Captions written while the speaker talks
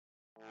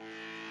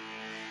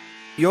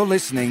You're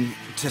listening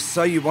to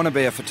So You Want to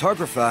Be a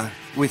Photographer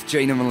with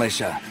Gina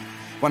Militia,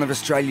 one of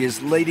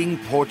Australia's leading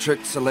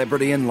portrait,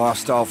 celebrity and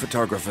lifestyle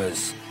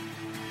photographers.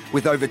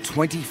 With over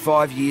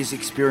 25 years'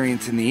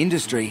 experience in the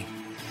industry,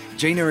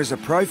 Gina is a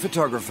pro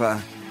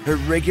photographer who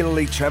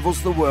regularly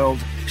travels the world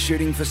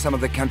shooting for some of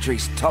the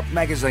country's top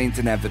magazines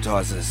and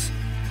advertisers.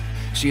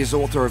 She is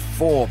author of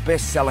 4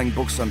 best-selling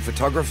books on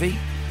photography,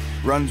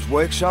 runs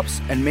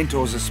workshops and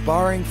mentors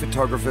aspiring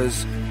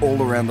photographers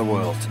all around the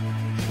world.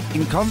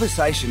 In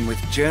conversation with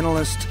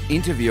journalist,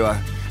 interviewer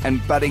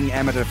and budding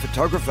amateur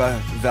photographer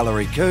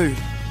Valerie Khoo,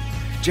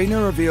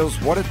 Gina reveals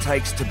what it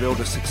takes to build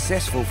a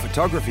successful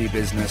photography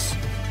business,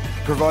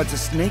 provides a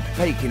sneak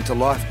peek into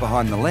life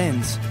behind the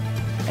lens,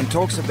 and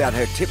talks about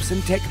her tips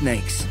and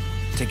techniques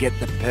to get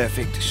the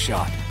perfect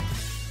shot.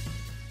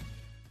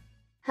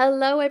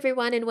 Hello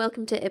everyone and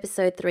welcome to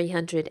episode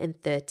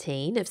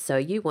 313 of So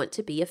You Want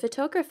to Be a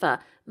Photographer.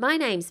 My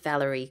name's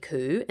Valerie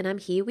Khoo and I'm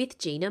here with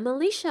Gina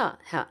Militia.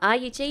 How are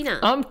you, Gina?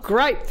 I'm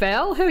great,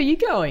 Val. How are you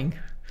going?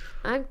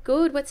 I'm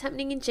good. What's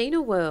happening in Gina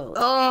world?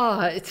 Oh,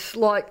 it's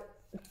like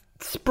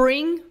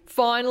spring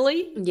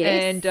finally.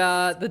 Yes. And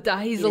the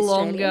days In are Australia,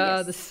 longer.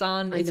 yes. The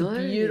sun, I it's know.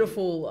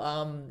 beautiful.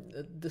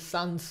 The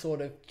sun's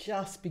sort of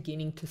just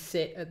beginning to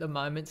set at the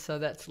moment, so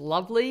that's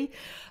lovely.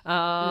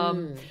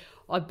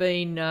 I've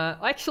been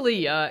I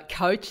actually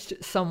coached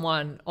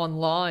someone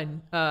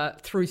online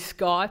through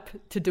Skype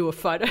to do a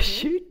photo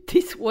shoot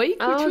this week,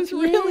 which was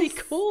really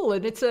cool.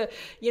 And it's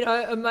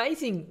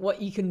amazing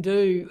what you can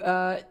do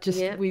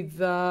with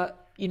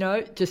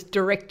just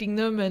directing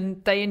them.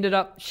 And they ended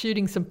up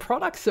shooting some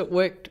products that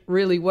worked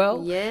really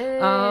well.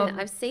 Yeah,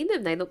 I've seen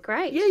them. They look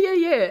great.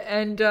 Yeah.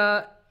 And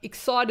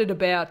excited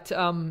about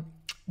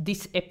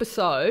this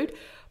episode.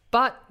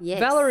 But Yes.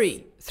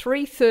 Valerie,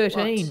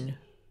 313.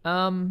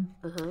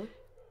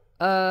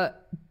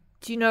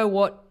 Do you know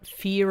what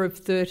fear of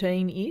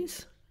 13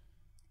 is?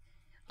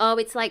 Oh,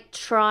 it's like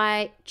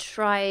try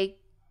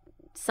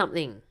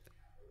something.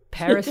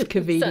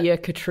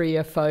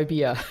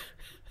 Paraskevidea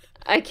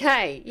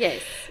Okay, yes.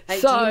 Do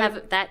you So-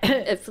 have that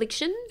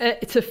affliction?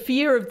 It's a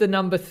fear of the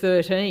number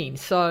 13.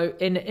 So,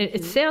 and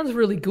it sounds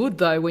really good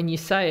though when you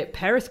say it,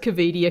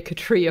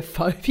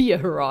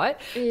 paraskevidea, right?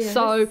 Yes.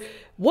 So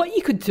what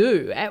you could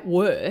do at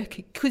work,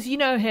 because you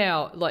know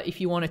how, like, if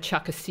you want to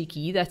chuck a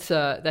sickie, that's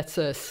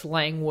a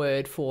slang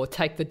word for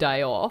take the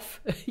day off,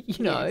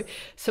 you know. Yes.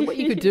 So what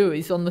you could do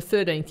is on the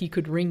 13th, you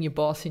could ring your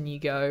boss and you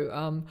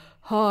go,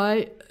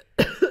 hi,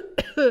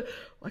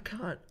 I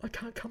can't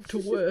come to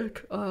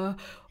work.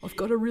 I've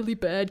got a really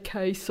bad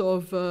case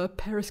of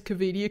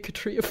paraskevidea.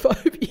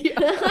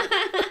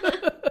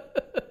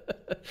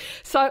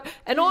 So,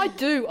 and I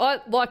do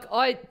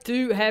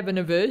have an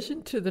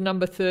aversion to the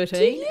number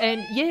 13,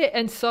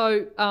 and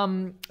so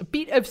a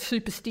bit of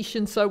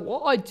superstition. So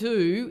what I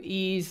do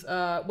is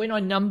when I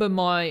number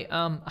my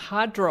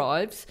hard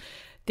drives,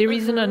 there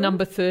isn't a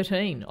number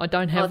 13. I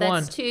don't have one. Oh,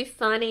 that's too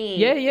funny.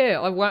 Yeah.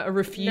 I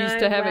refuse No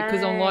to have it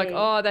because I'm like, way.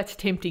 oh, that's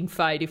tempting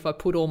fate if I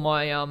put all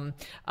my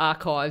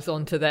archives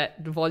onto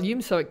that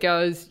volume. So it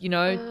goes,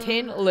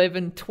 10,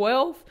 11,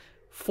 12,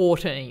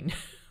 14.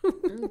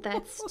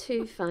 That's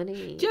too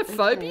funny. Do you have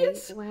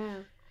phobias? Wow.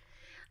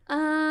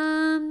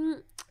 I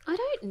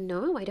don't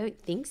know. I don't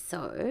think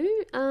so.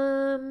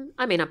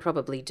 I mean, I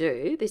probably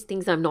do. There's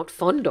things I'm not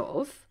fond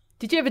of.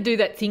 Did you ever do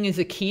that thing as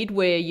a kid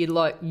where you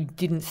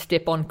didn't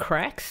step on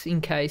cracks in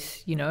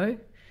case,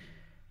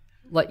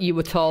 like you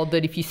were told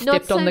that if you Not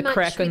stepped so on the much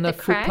crack with on the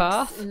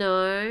cracks. footpath?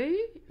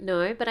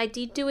 No. But I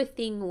did do a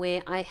thing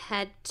where I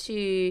had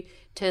to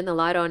turn the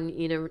light on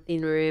in a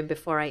room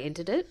before I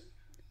entered it.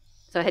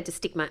 So I had to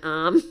stick my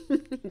arm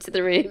into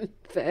the room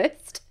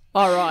first.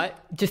 All right,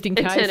 just in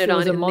And case turn it there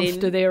was on a and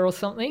monster then- there or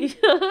something?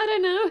 I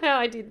don't know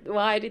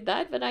why I did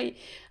that, but I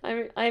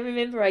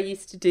remember I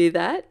used to do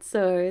that,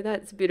 so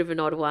that's a bit of an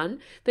odd one.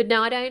 But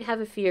no, I don't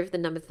have a fear of the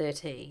number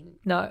 13.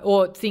 No,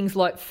 or things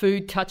like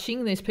food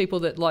touching. There's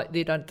people that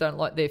they don't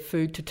like their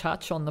food to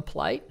touch on the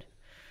plate.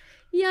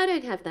 Yeah, I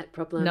don't have that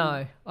problem.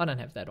 No, I don't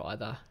have that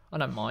either. I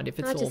don't mind if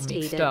it's I all just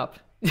eat mixed it. up.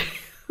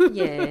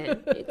 Yeah,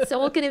 it's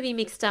all going to be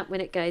mixed up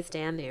when it goes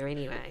down there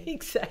anyway.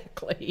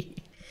 Exactly.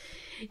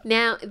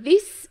 Now,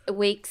 this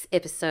week's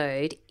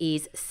episode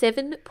is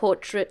 7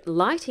 portrait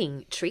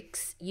lighting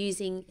tricks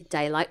using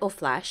daylight or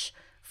flash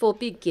for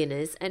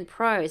beginners and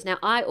pros. Now,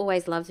 I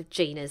always love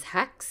Gina's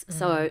hacks,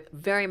 so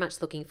very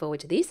much looking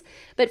forward to this.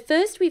 But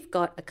first, we've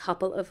got a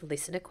couple of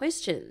listener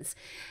questions.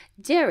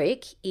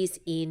 Derek is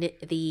in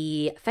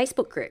the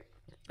Facebook group.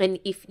 And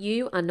if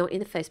you are not in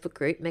the Facebook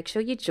group, make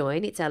sure you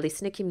join. It's our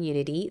listener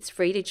community. It's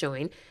free to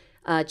join.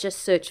 Just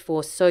search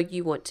for So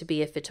You Want to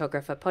Be a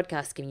Photographer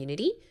podcast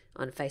community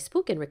on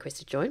Facebook and request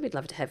to join. We'd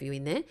love to have you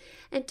in there.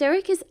 And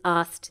Derek has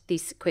asked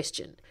this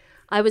question.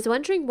 I was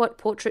wondering what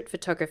portrait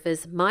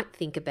photographers might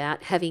think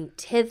about having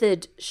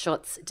tethered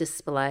shots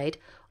displayed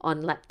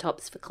on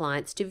laptops for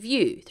clients to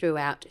view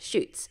throughout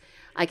shoots.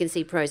 I can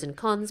see pros and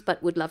cons,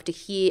 but would love to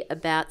hear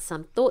about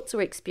some thoughts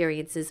or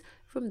experiences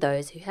from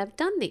those who have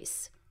done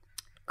this.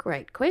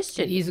 Great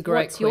question. It is a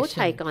great question. What's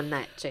your question. take on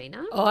that,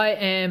 Gina? I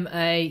am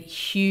a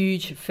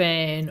huge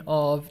fan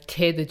of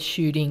tethered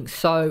shooting.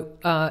 So,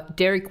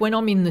 Derek, when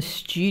I'm in the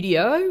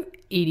studio,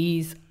 it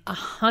is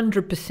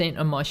 100%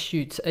 of my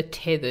shoots are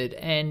tethered,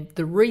 and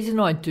the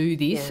reason I do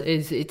this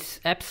is it's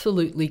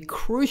absolutely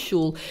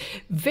crucial.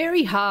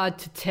 Very hard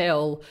to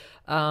tell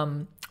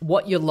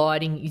what your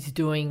lighting is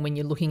doing when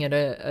you're looking at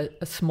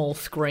a small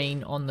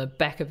screen on the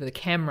back of the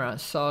camera.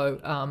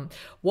 So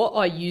what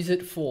I use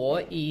it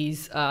for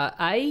is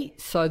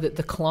so that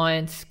the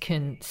clients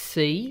can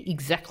see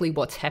exactly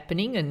what's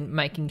happening, and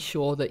making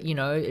sure that, you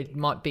know, it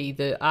might be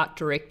the art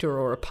director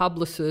or a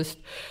publicist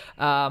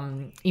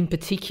in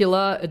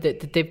particular,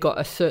 that they've got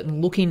a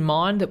certain look in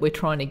mind that we're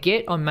trying to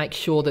get. I make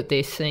sure that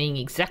they're seeing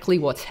exactly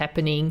what's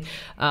happening,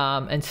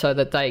 and so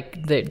that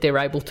they're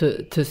able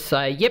to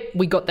say, yep,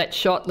 we got that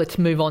shot, let's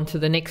move on to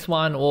the next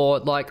one, or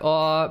like,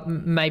 oh,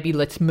 maybe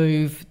let's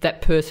move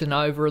that person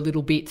over a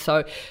little bit.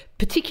 So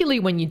particularly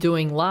when you're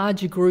doing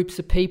larger groups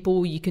of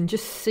people, you can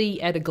just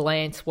see at a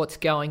glance what's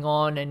going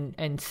on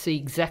and see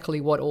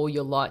exactly what all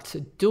your lights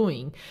are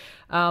doing.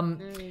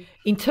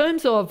 In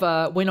terms of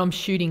when I'm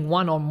shooting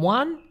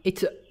one-on-one,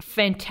 it's a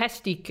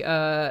fantastic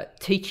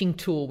teaching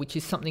tool, which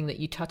is something that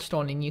you touched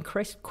on in your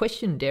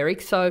question,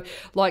 Derek. So,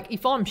 like,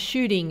 if I'm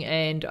shooting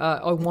and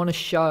I want to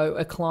show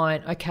a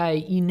client, okay,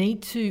 you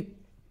need to,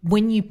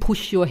 when you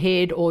push your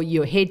head or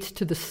your heads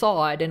to the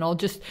side, and I'll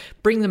just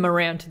bring them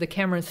around to the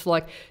camera, it's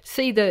like,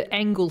 see the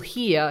angle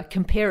here,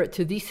 compare it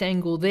to this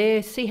angle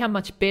there, see how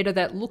much better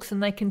that looks,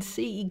 and they can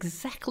see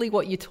exactly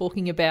what you're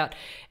talking about,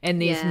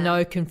 and there's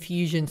no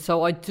confusion.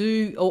 So I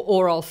do,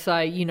 or I'll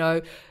say, you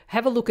know,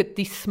 have a look at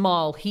this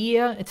smile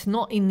here. It's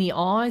not in the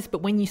eyes,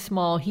 but when you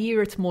smile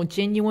here, it's more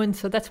genuine.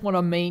 So that's what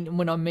I mean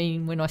when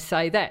I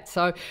say that.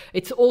 So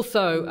it's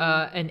also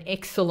an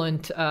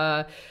excellent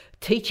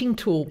teaching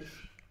tool.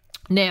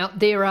 Now,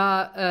 there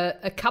are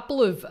a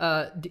couple of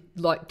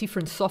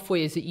different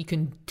softwares that you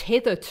can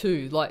tether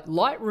to, like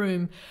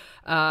Lightroom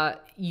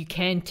you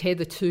can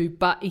tether to,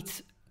 but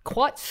it's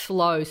quite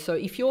slow. So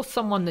if you're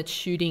someone that's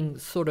shooting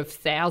sort of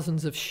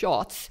thousands of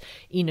shots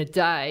in a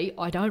day,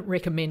 I don't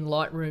recommend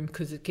Lightroom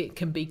because it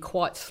can be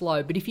quite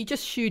slow. But if you're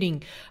just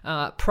shooting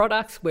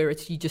products where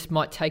you just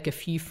might take a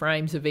few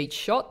frames of each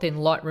shot, then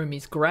Lightroom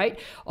is great.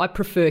 I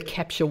prefer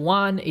Capture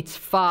One. It's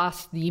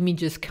fast. The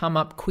images come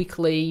up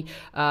quickly.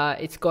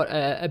 It's got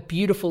a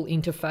beautiful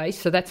interface.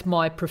 So that's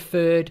my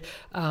preferred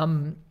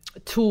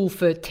tool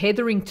for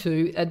tethering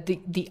to.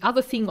 The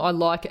other thing I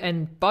like,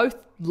 and both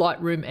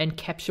Lightroom and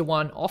Capture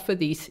One offer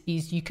this,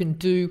 is you can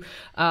do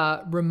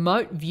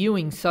remote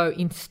viewing. So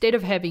instead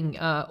of having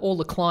all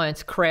the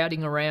clients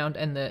crowding around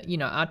and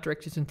the art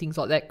directors and things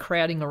like that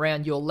crowding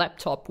around your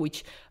laptop,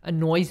 which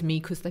annoys me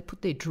because they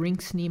put their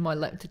drinks near my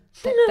laptop.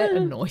 That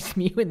annoys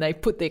me when they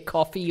put their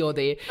coffee or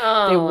their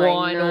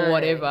wine or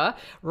whatever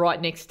right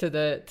next to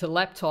the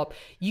laptop.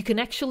 You can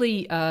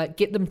actually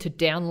get them to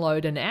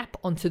download an app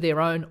onto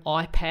their own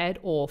iPad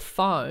or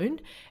phone,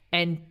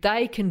 and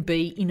they can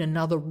be in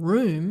another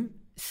room,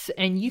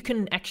 and you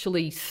can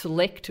actually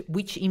select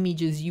which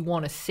images you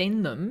want to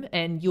send them,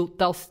 and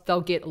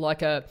they'll get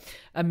like a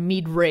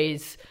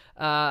mid-res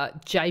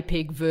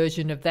JPEG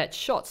version of that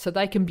shot, so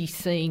they can be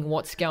seeing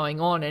what's going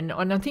on. And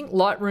I think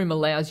Lightroom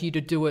allows you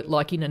to do it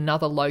like in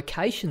another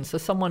location, so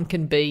someone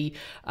can be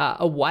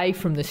away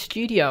from the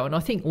studio. And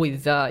I think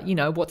with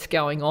what's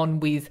going on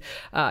with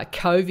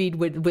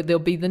COVID, there'll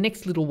be the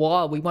next little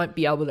while we won't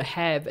be able to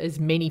have as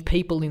many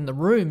people in the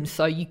room,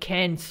 so you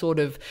can sort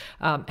of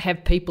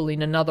have people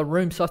in another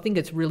room. So I think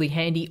it's really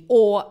handy,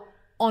 or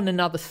on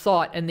another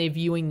site, and they're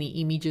viewing the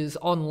images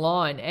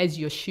online as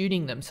you're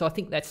shooting them. So I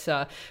think that's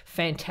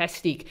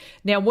fantastic.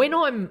 Now, when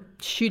I'm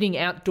shooting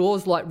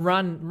outdoors, like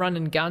run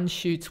and gun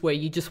shoots where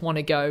you just want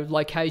to go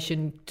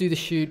location, do the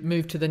shoot,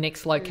 move to the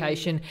next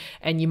location,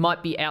 and you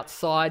might be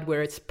outside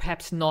where it's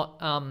perhaps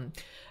not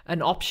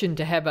an option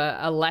to have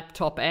a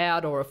laptop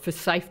out, or for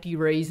safety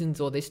reasons,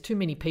 or there's too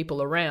many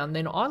people around,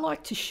 then I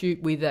like to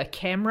shoot with a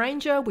Cam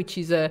Ranger, which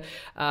is a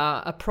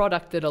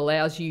product that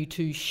allows you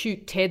to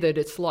shoot tethered.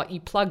 It's like you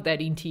plug that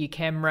into your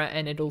camera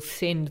and it'll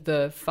send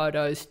the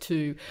photos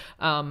to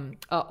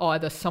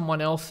either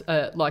someone else,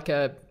 like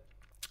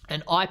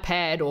an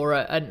iPad or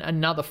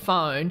another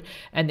phone,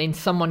 and then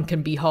someone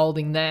can be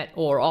holding that,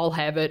 or I'll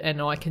have it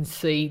and I can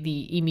see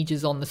the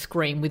images on the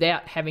screen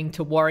without having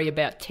to worry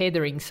about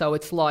tethering. So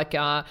it's like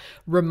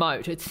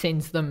remote. It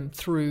sends them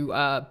through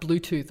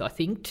Bluetooth, I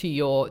think,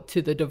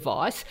 to the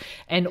device.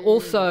 And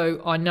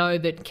also I know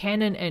that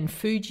Canon and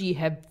Fuji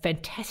have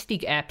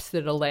fantastic apps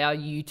that allow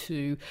you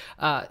to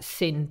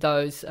send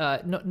those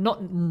not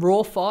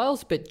raw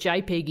files but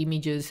JPEG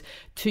images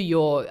to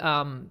your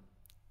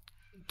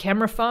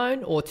camera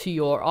phone or to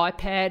your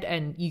iPad,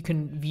 and you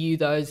can view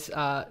those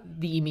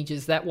the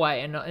images that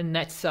way, and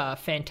that's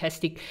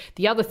fantastic.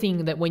 The other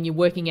thing that when you're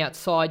working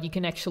outside, you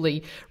can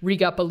actually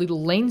rig up a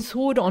little lens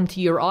hood onto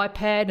your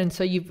iPad, and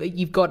so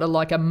you've got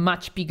a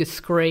much bigger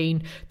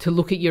screen to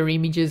look at your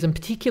images, and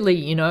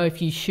particularly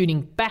if you're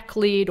shooting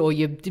backlit or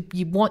you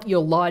want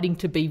your lighting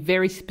to be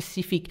very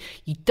specific,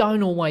 you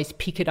don't always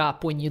pick it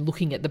up when you're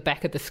looking at the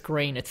back of the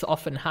screen. It's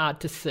often hard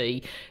to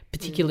see,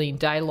 particularly in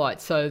daylight,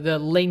 so the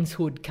lens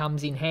hood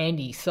comes in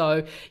handy.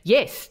 So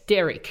yes,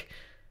 Derek,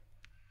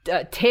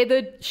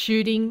 tethered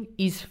shooting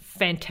is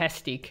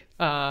fantastic,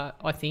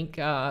 I think,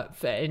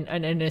 and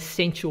an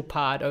essential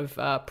part of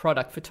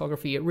product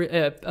photography,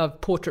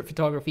 of portrait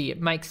photography.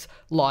 It makes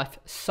life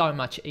so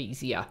much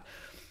easier.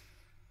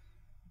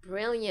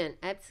 Brilliant,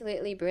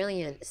 absolutely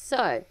brilliant.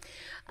 So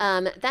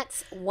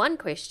that's one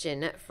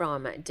question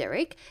from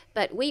Derek,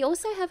 but we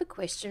also have a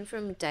question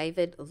from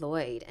David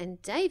Lloyd, and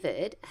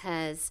David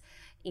has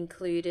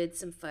included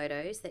some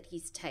photos that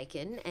he's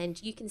taken,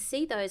 and you can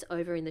see those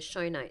over in the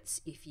show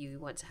notes if you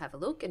want to have a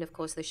look. And of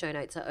course the show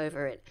notes are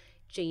over at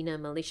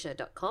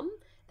ginamilicia.com.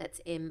 That's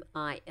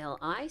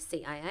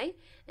MILICIA.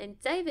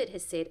 And David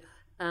has said,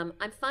 I'm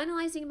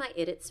finalising my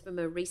edits from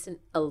a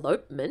recent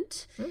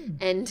elopement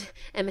and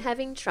am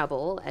having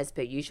trouble, as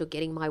per usual,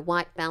 getting my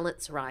white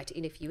balance right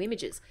in a few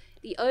images.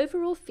 The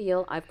overall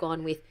feel I've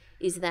gone with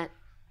is that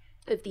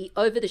of the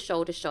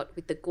over-the-shoulder shot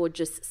with the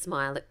gorgeous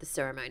smile at the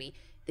ceremony.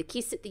 The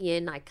kiss at the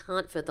end, I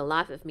can't for the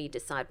life of me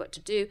decide what to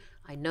do.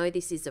 I know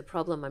this is a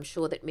problem I'm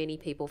sure that many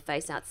people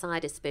face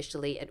outside,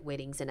 especially at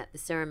weddings and at the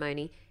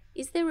ceremony.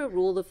 Is there a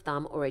rule of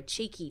thumb or a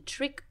cheeky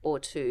trick or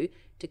two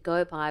to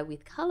go by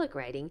with colour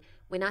grading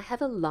when I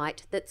have a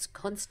light that's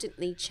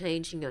constantly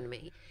changing on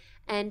me?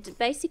 And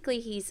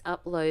basically he's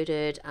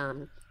uploaded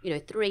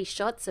 3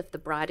 shots of the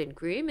bride and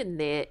groom and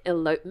their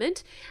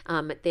elopement.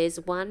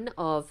 There's one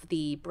of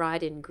the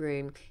bride and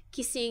groom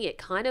kissing. It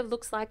kind of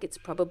looks like it's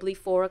probably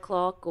 4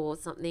 o'clock or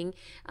something.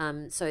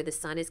 So the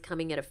sun is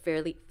coming at a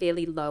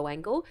fairly low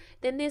angle.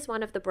 Then there's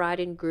one of the bride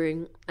and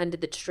groom under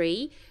the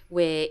tree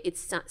where it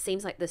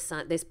seems like the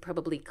sun, there's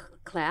probably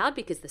cloud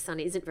because the sun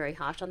isn't very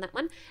harsh on that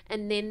one.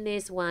 And then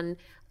there's one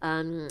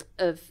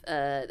of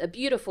a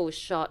beautiful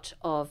shot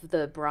of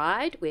the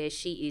bride where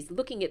she is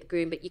looking at the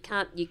groom, but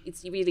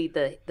it's really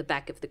the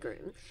back of the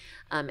groom,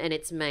 and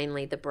it's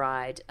mainly the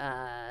bride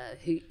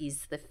who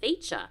is the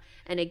feature.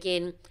 And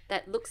again,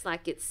 that looks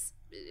like it's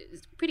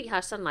pretty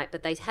harsh sunlight,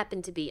 but they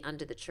happen to be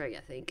under the tree, I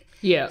think.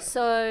 Yeah.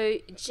 So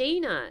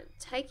Gina,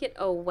 take it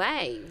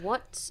away.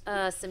 What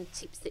are some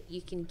tips that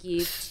you can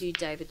give to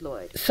David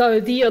Lloyd? So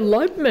the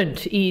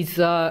elopement is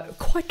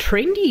quite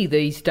trendy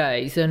these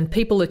days, and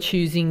people are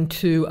choosing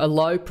to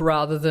elope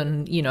rather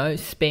than,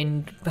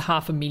 spend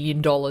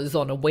 $500,000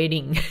 on a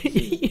wedding,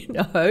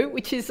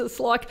 which is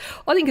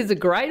I think is a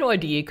great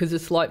idea because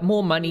it's like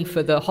more money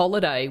for the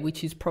holiday,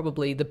 which is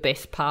probably the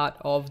best part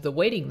of the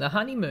wedding, the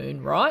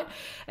honeymoon, right?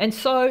 And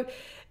so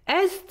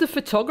as the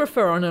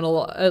photographer on an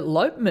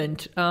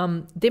elopement,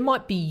 there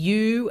might be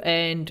you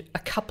and a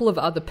couple of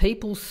other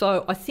people.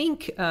 So I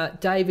think,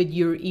 David,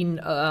 you're in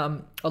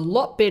a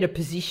lot better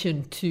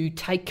position to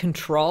take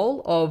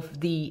control of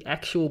the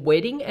actual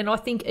wedding. And I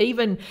think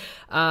even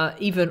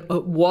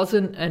it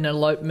wasn't an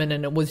elopement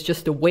and it was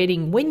just a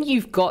wedding, when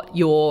you've got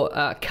your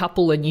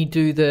couple and you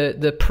do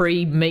the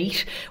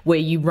pre-meet where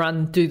you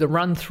do the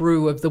run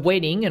through of the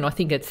wedding, and I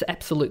think it's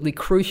absolutely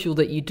crucial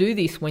that you do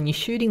this when you're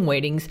shooting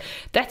weddings,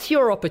 that's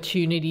your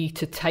opportunity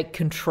to take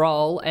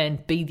control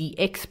and be the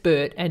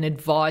expert and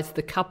advise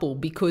the couple,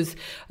 because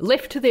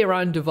left to their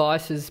own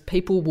devices,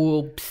 people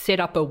will set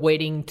up a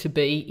wedding to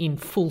be in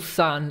full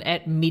sun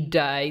at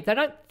midday. They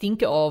don't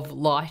think of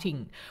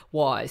lighting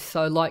wise.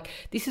 So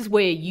this is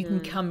where you can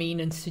come in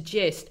and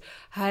suggest,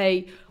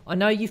 hey, I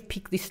know you've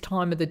picked this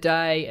time of the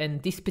day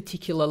and this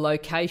particular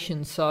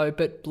location,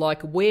 but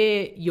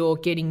where you're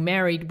getting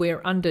married,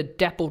 we're under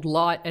dappled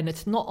light and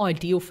it's not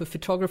ideal for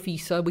photography.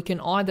 So we can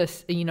either,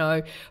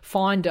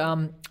 find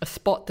a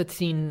spot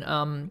that's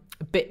in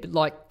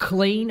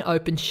clean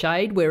open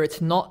shade where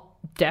it's not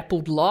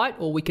dappled light,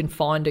 or we can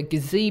find a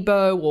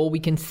gazebo, or we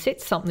can set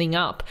something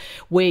up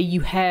where you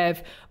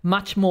have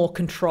much more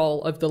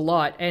control of the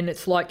light. And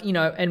it's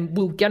and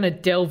we're going to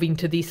delve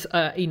into this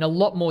in a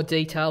lot more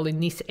detail in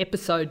this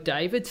episode,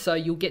 David, so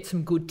you'll get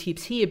some good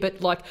tips here.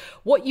 But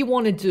what you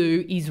want to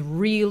do is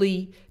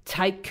really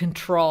take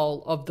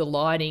control of the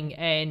lighting,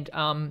 and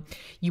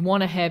you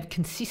want to have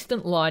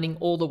consistent lighting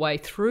all the way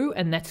through,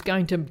 and that's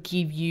going to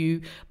give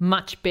you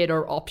much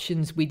better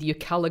options with your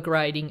color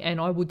grading.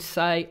 And I would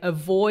say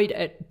avoid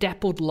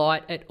dappled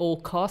light at all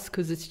costs,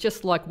 because it's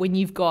just like when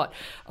you've got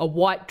a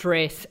white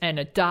dress and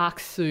a dark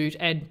suit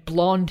and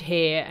blonde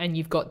hair and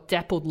you've got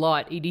dappled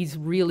light, it is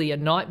really a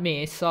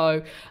nightmare.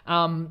 So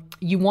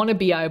you want to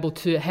be able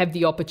to have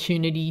the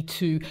opportunity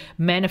to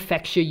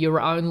manufacture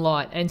your own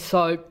light. And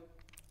so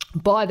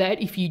by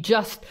that, if you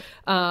just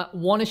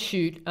want to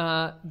shoot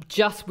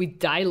just with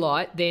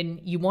daylight, then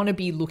you want to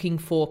be looking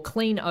for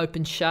clean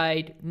open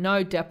shade,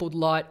 no dappled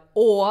light,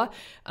 or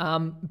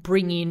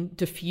bring in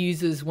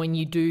diffusers when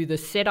you do the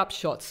setup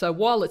shots. So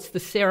while it's the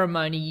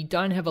ceremony, you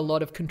don't have a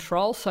lot of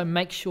control. So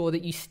make sure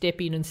that you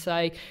step in and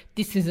say,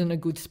 this isn't a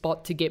good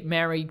spot to get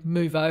married,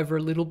 move over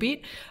a little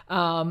bit,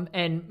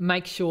 and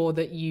make sure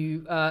that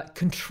you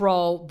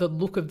control the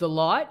look of the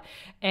light.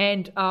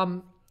 And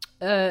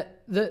the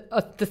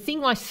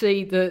thing I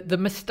see, the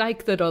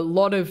mistake that a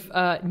lot of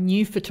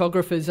new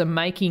photographers are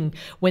making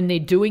when they're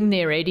doing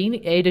their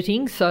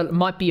editing, so it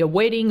might be a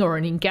wedding or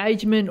an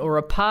engagement or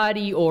a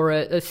party or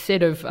a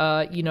set of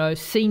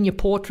senior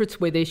portraits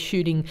where they're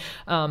shooting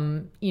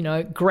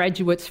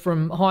graduates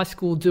from high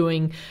school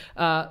doing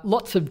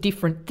lots of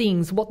different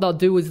things. What they'll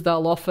do is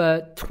they'll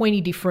offer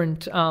 20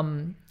 different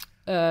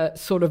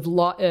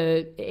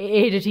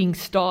editing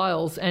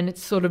styles, and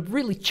it's sort of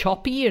really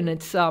choppy, and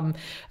it's a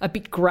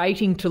bit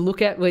grating to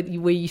look at, where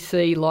you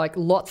see like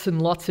lots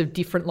and lots of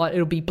different, like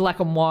it'll be black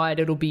and white,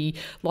 it'll be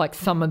like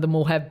some of them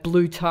will have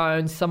blue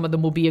tones, some of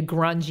them will be a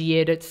grungy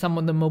edit, some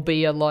of them will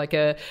be a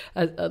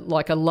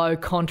low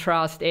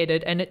contrast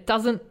edit, and it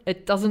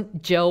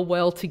doesn't gel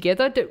well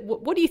together.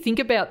 What do you think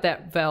about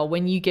that, Val,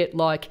 when you get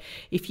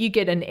if you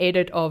get an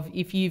edit of,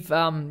 if you've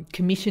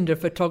commissioned a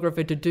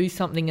photographer to do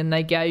something and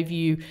they gave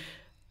you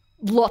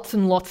lots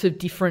and lots of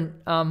different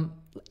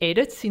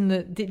edits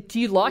do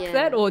you like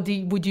that, or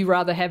would you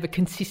rather have a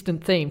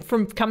consistent theme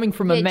coming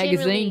from a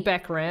magazine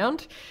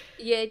background?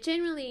 Yeah,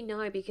 generally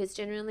no, because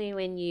generally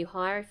when you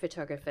hire a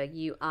photographer,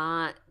 you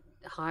are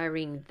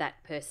hiring that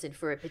person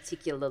for a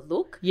particular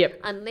look.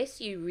 Yep.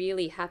 Unless you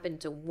really happen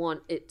to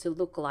want it to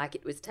look like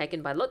it was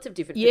taken by lots of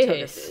different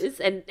photographers,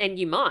 and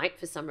you might,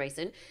 for some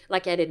reason,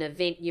 like at an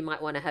event, you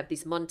might want to have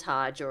this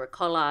montage or a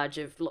collage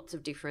of lots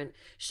of different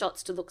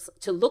shots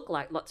to look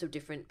like lots of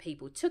different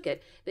people took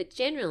it. But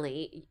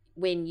generally,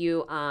 when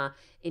you are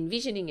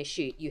envisioning a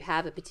shoot, you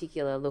have a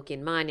particular look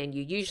in mind, and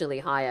you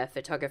usually hire a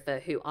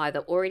photographer who either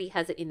already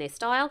has it in their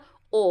style,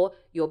 or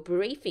you're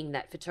briefing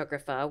that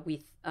photographer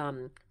with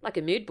like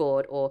a mood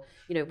board, or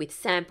with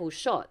sample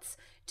shots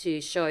to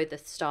show the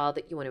style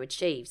that you want to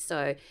achieve.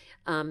 So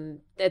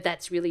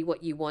that's really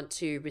what you want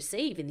to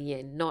receive in the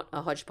end, not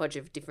a hodgepodge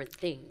of different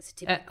things.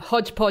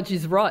 Hodgepodge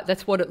is right.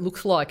 That's what it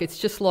looks like. It's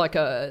just like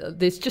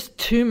there's just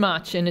too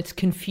much, and it's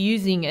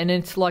confusing, and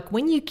it's like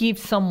when you give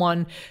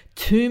someone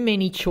too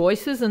many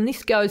choices, and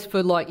this goes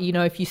for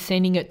if you're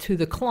sending it to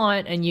the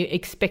client and you're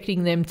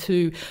expecting them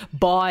to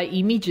buy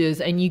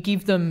images and you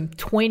give them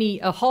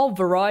a whole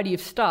variety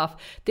of stuff,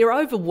 they're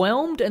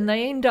overwhelmed and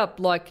they end up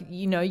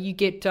you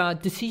get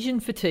decision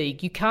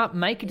fatigue. You can't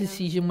make a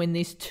decision when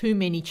there's too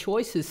many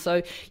choices.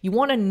 So you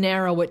want to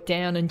narrow it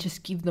down and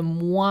just give them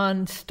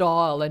one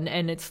style,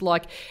 and it's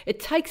it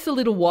takes a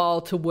little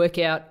while to work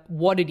out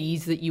what it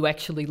is that you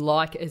actually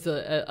like as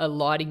a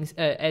lighting,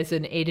 as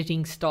an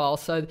editing style.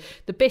 So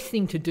the best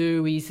thing to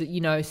do is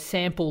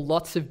sample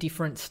lots of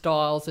different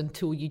styles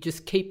until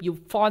you'll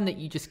find that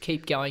you just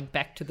keep going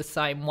back to the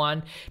same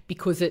one,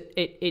 because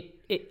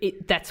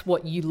it that's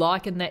what you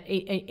like, and that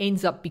it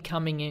ends up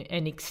becoming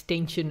an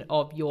extension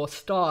of your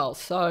style.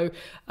 So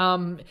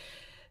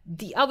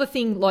the other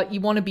thing,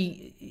 you want to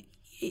be,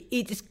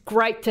 it's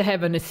great to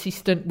have an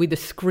assistant with a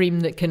scrim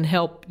that can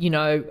help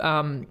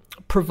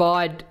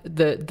provide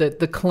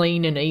the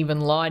clean and even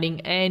lighting,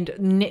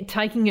 and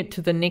taking it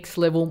to the next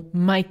level,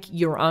 make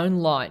your own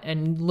light,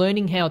 and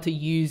learning how to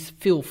use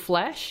fill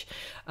flash,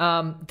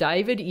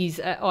 David, is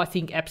I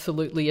think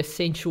absolutely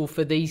essential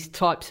for these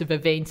types of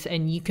events.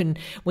 And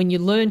when you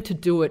learn to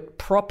do it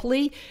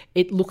properly,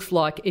 it looks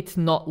like it's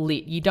not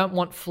lit. You don't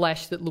want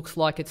flash that looks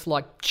like it's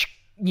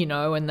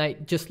and they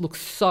just look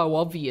so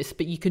obvious,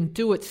 but you can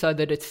do it so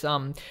that it's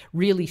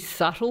really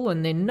subtle,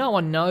 and then no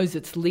one knows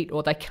it's lit,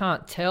 or they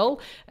can't tell,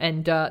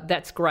 and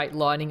that's great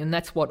lighting, and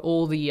that's what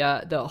all the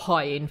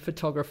high-end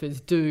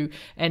photographers do,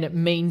 and it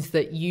means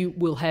that you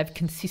will have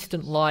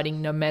consistent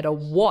lighting no matter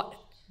what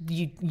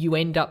you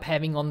end up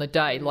having on the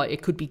day.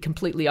 It could be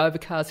completely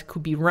overcast, it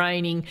could be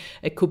raining,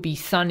 it could be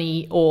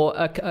sunny, or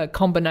a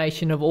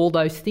combination of all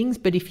those things.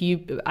 But if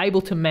you're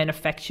able to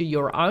manufacture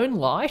your own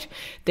light,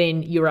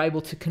 then you're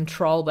able to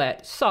control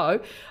that. So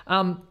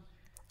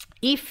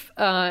if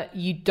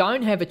you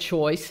don't have a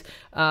choice,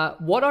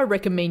 what I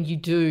recommend you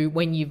do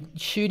when you're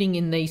shooting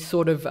in these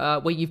sort of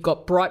where you've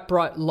got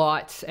bright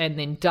lights and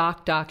then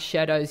dark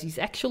shadows, is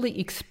actually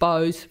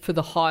expose for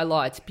the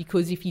highlights.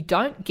 Because if you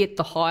don't get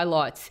the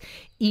highlights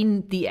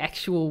in the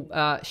actual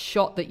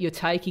shot that you're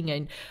taking,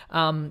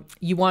 and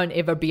you won't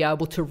ever be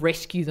able to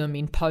rescue them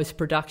in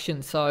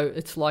post-production. So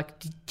it's like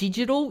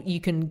digital,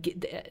 you can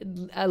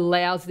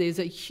there's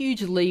a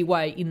huge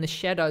leeway in the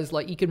shadows.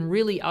 You can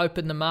really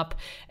open them up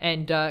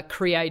and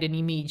create an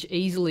image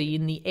easily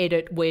in the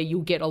edit, where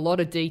you'll get a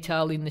lot of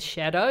detail in the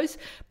shadows.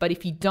 But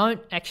if you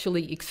don't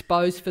actually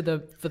expose for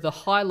the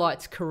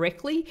highlights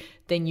correctly,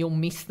 then you'll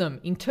miss them.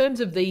 In terms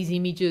of these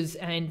images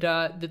and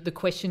the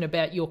question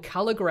about your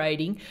colour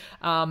grading,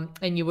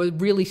 and you were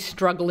really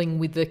struggling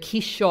with the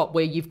kiss shot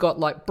where you've got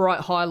like bright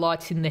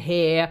highlights in the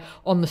hair,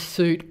 on the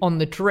suit, on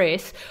the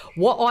dress,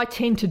 what I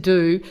tend to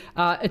do,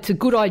 it's a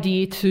good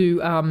idea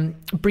to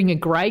bring a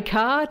grey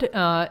card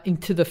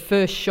into the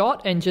first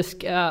shot and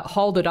just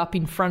hold it up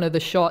in front of the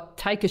shot,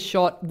 take a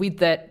shot with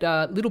that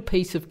little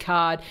piece of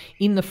card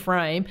in the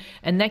frame,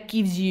 and that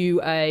gives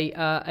you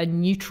a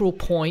neutral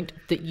point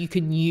that you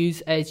can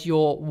use as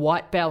your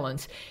white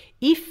balance.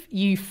 If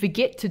you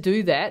forget to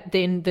do that,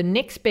 then the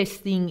next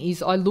best thing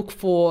is I look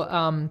for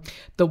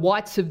the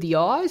whites of the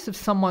eyes of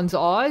someone's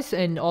eyes,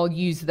 and I'll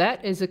use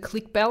that as a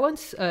click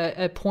balance,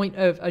 a point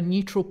of a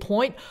neutral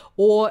point.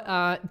 Or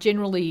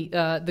generally,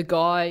 the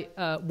guy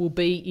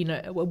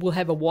will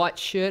have a white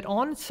shirt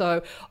on,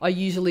 so I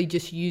usually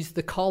just use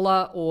the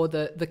collar or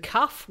the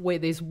cuff where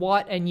there's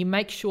white, and you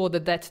make sure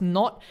that that's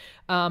not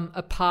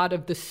a part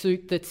of the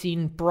suit that's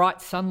in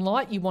bright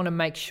sunlight. You want to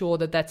make sure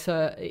that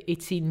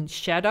it's in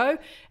shadow,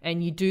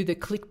 and you do the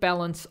click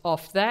balance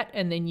off that,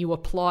 and then you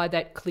apply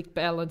that click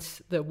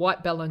balance, the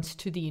white balance,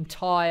 to the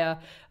entire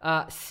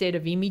set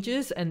of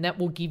images, and that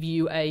will give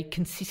you a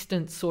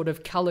consistent sort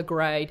of color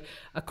grade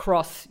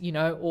across,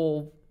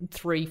 all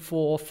 300,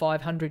 400,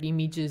 500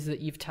 images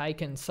that you've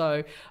taken.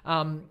 So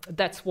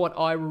that's what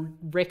I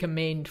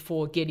recommend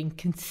for getting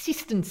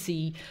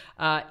consistency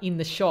in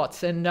the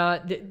shots. And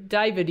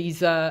David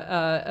is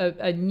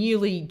a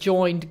newly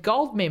joined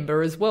Gold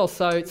member as well.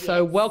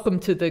 So welcome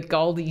to the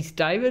Goldies,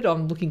 David.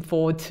 I'm looking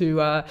forward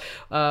to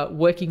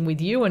working with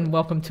you, and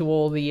welcome to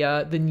all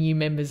the new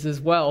members as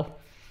well.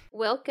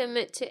 Welcome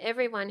to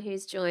everyone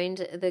who's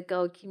joined the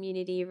Gold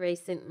community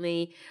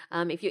recently.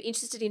 If you're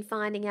interested in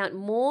finding out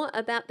more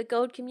about the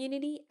Gold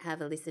community, have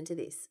a listen to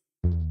this.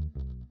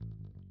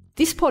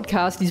 This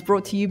podcast is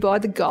brought to you by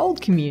the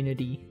Gold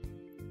community.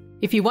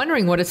 If you're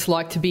wondering what it's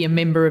like to be a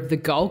member of the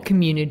Gold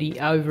community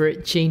over at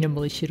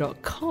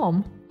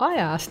GinaMilicia.com, I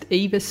asked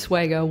Eva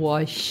Swagger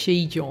why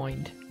she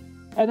joined.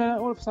 And then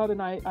all of a sudden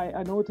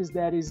I noticed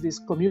there is this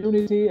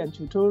community and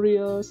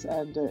tutorials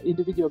and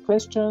individual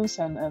questions,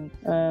 and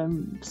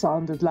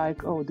sounded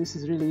like, oh, this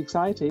is really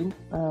exciting.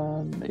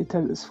 It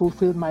has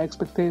fulfilled my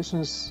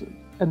expectations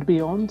and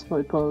beyond,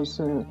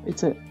 because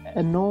it's an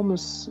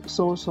enormous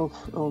source of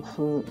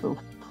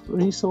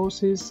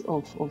resources,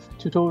 of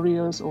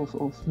tutorials,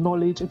 of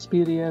knowledge,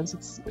 experience.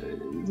 It's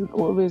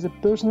always a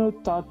personal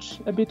touch,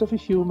 a bit of a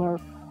humor.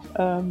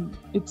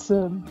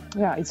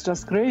 It's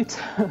just great.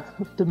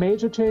 The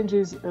major change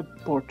is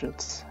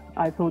portraits.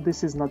 I thought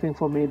this is nothing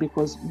for me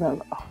because,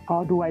 well,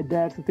 how do I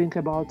dare to think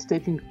about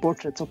taking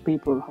portraits of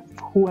people?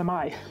 Who am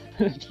I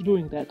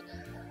doing that?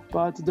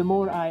 But the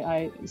more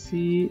I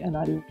see and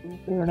I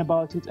learn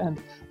about it,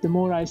 and the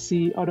more I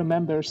see other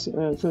members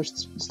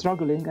first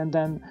struggling and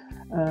then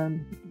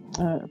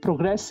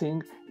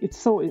progressing, it's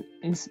so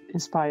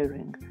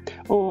inspiring.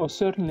 Oh,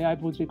 certainly I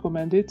would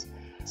recommend it.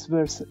 It's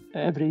worth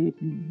every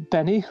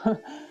penny.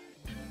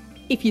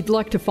 If you'd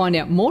like to find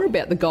out more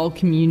about the Gold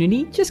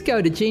community, just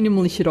go to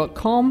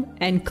GinaMilicia.com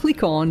and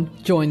click on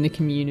Join the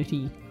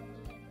Community.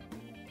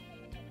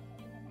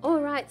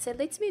 All right, so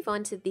let's move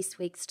on to this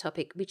week's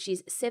topic, which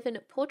is 7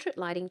 portrait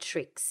lighting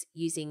tricks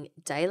using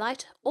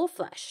daylight or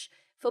flash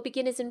for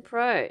beginners and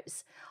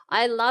pros.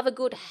 I love a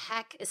good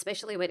hack,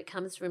 especially when it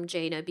comes from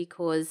Gina,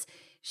 because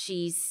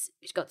she's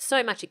got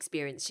so much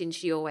experience and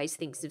she always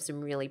thinks of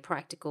some really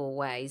practical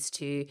ways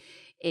to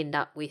end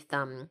up with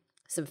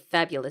some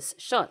fabulous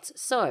shots.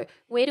 So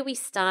where do we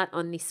start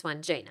on this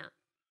one, Gina?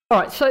 All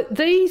right, so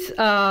these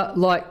are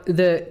like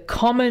the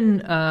common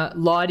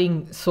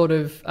lighting sort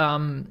of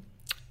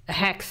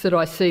hacks that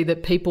I see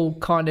that people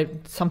kind of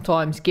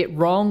sometimes get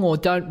wrong or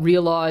don't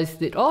realise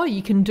that, oh,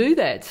 you can do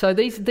that. So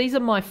these are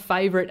my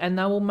favourite, and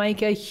they will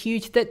make a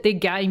huge, that they're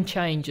game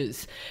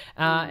changers.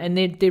 And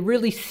they're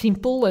really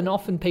simple, and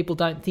often people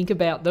don't think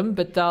about them,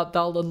 but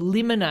they'll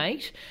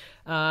eliminate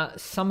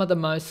some of the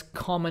most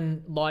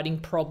common lighting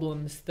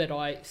problems that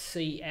I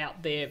see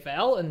out there,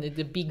 Val, and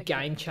the big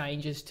game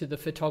changers to the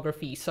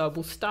photography. So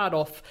we'll start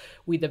off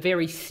with a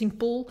very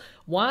simple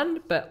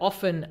one, but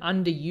often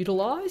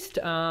underutilized.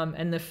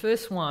 And the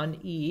first one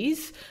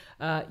is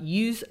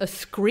use a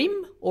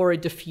scrim or a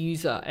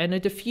diffuser. And a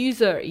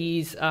diffuser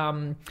is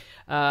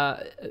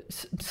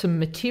some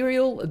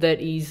material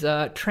that is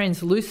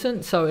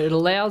translucent, so it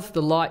allows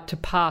the light to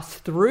pass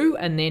through,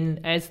 and then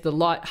as the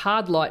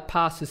hard light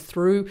passes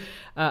through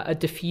a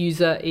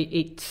diffuser,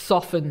 it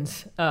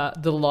softens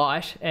the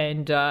light,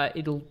 and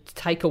it'll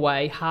take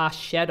away harsh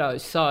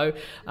shadows. So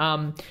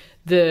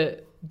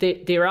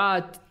there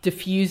are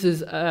diffusers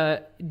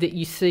that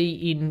you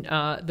see in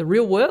the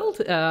real world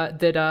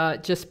that are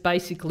just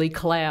basically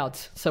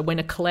clouds. So when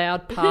a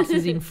cloud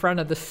passes in front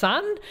of the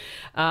sun,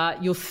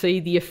 you'll see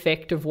the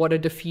effect of what a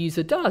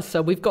diffuser does.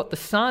 So we've got the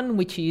sun,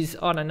 which is,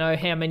 I don't know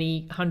how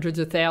many hundreds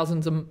of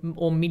thousands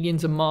or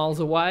millions of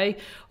miles away.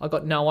 I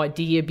got no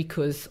idea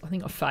because I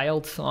think I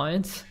failed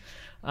science.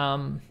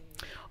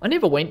 I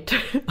never went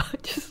to, I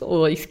just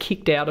always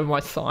kicked out of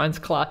my science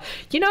class.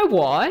 You know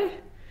why?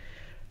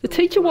 The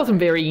teacher wasn't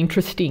very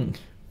interesting.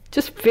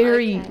 Just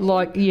very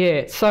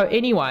So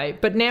anyway,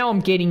 but now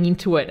I'm getting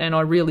into it and I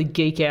really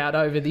geek out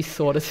over this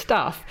sort of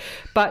stuff.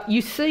 But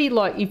you see,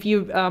 like if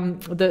you,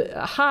 the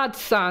hard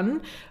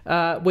sun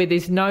where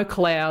there's no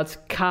clouds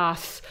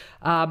casts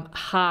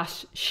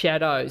harsh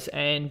shadows,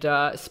 and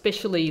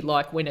especially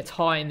like when it's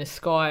high in the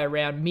sky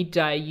around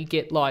midday, you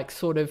get like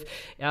sort of,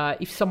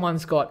 if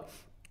someone's got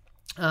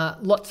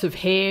lots of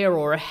hair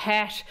or a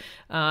hat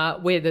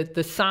where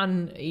the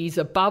sun is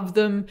above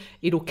them,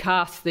 it'll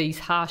cast these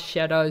harsh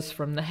shadows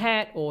from the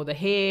hat or the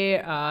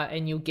hair,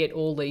 and you'll get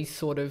all these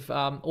sort of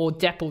or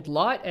dappled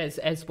light,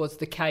 as was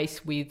the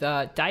case with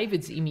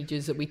David's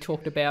images that we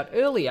talked about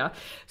earlier.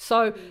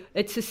 So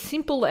it's a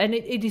simple, and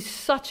it is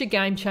such a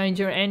game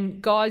changer.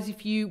 And guys,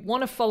 if you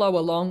want to follow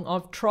along,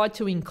 I've tried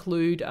to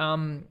include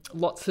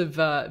lots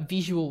of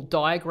visual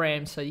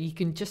diagrams so you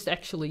can just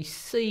actually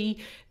see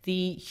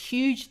the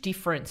huge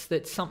difference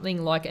that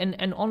something like,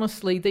 and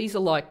honestly, these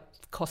are like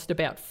cost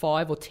about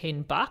 $5 or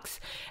 $10,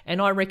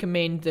 and I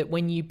recommend that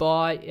when you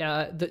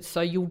buy so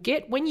you'll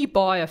get, when you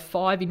buy a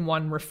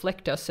 5-in-1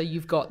 reflector, so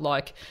you've got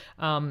like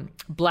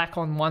black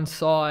on one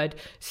side,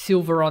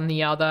 silver on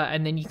the other,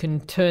 and then you can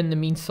turn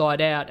them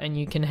inside out and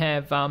you can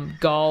have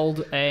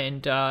gold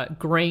and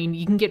green.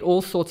 You can get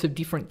all sorts of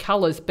different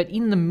colors, but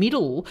in the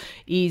middle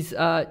is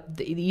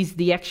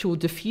the actual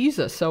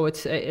diffuser. So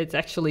it's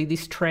actually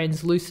this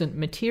translucent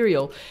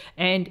material,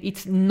 and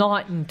it's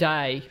night and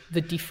day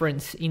the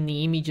difference in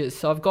the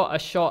images. So I've got a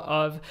shot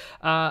of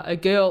a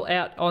girl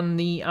out on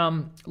the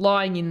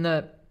lying in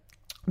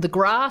the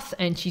grass,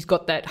 and she's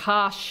got that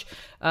harsh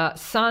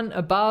sun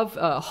above,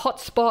 a hot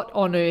spot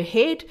on her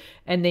head,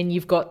 and then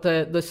you've got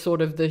the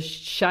sort of the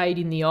shade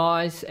in the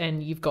eyes,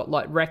 and you've got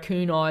like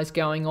raccoon eyes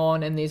going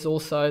on, and there's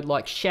also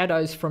like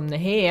shadows from the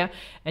hair,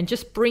 and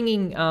just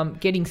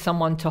getting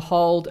someone to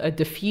hold a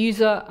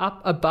diffuser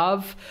up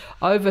above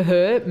over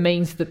her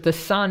means that the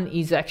sun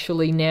is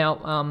actually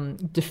now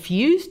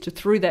diffused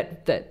through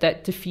that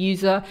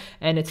diffuser,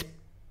 and it's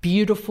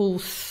beautiful,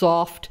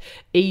 soft,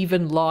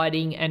 even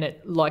lighting, and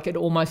it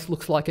almost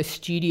looks like a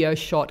studio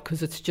shot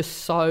because it's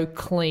just so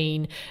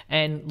clean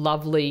and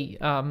lovely,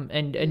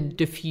 and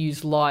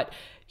diffused light.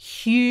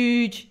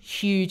 Huge.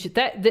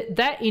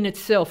 That in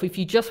itself, if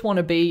you just want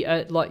to be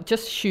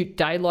just shoot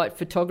daylight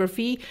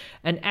photography,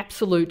 an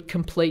absolute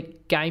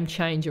complete game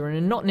changer,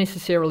 and not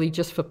necessarily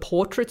just for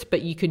portraits,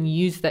 but you can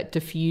use that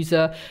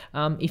diffuser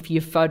if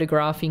you're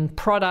photographing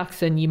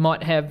products and you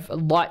might have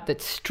light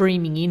that's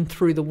streaming in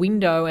through the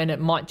window and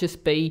it might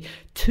just be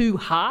too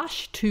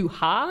harsh, too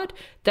hard.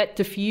 That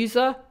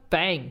diffuser,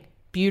 bang,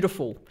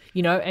 beautiful,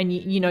 and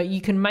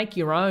you can make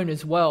your own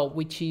as well,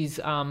 which is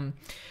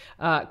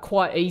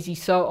quite easy.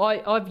 So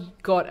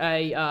I've got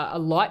a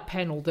light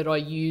panel that I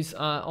use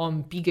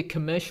on bigger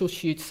commercial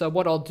shoots. So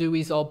what I'll do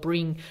is I'll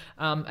bring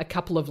a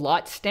couple of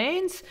light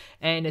stands,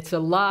 and it's a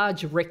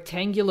large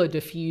rectangular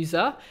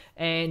diffuser,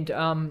 and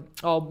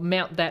I'll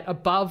mount that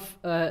above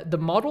the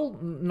model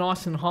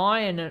nice and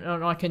high, and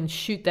I can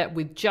shoot that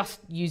with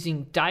just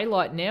using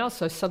daylight now.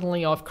 So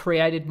suddenly I've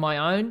created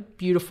my own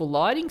beautiful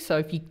lighting. So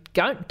if you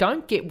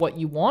don't get what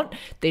you want,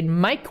 then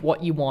make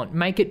what you want.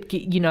 Make it,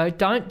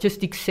 don't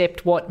just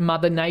accept what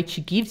Mother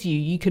Nature gives you.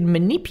 You can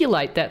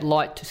manipulate that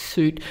light to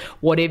suit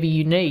whatever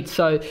you need.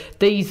 So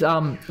these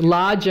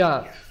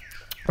larger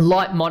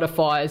light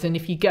modifiers, and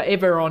if you go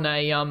ever on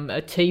a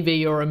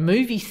TV or a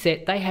movie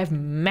set, they have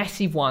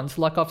massive ones.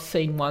 Like I've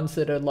seen ones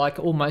that are like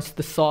almost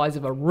the size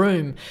of a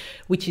room,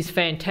 which is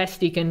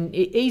fantastic, and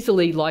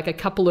easily like a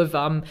couple of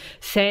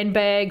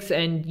sandbags,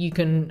 and you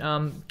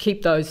can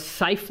keep those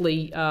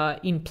safely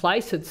in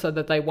place so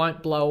that they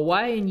won't blow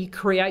away, and you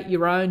create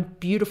your own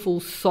beautiful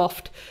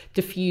soft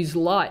diffused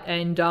light.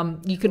 And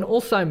you can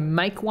also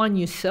make one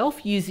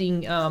yourself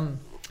using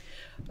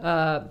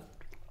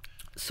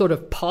sort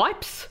of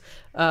pipes,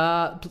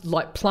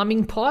 like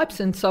plumbing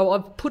pipes. And so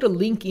I've put a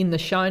link in the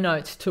show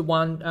notes to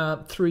one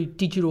through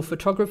Digital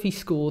Photography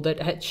School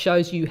that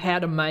shows you how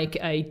to make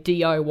a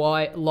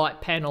DIY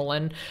light panel.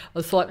 And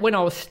it's like when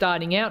I was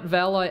starting out,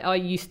 Val, I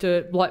used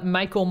to like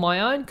make all my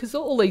own because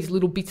all these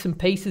little bits and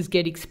pieces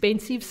get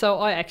expensive. So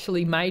I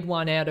actually made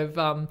one out of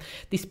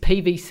this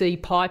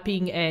PVC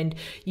piping, and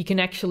you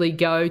can actually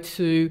go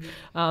to,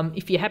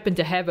 if you happen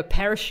to have a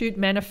parachute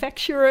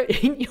manufacturer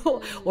in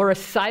your, or a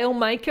sail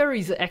maker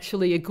is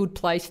actually a good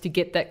place to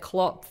get that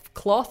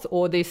cloth,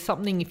 or there's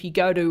something, if you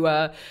go to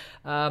a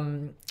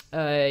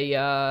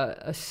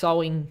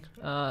sewing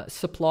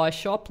supply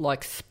shop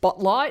like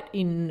Spotlight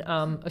in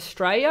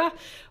Australia,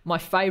 my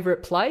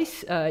favourite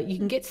place, you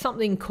can get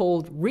something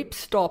called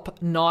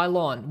Ripstop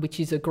Nylon,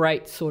 which is a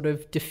great sort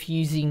of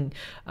diffusing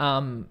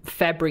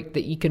fabric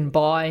that you can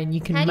buy, and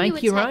you can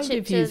make your own diffuser. How do you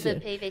attach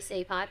it to the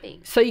PVC piping?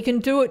 So you can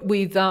do it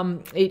with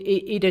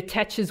it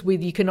attaches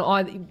with, you can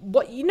either,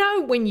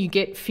 when you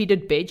get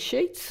fitted bed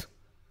sheets.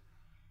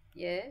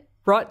 Yeah.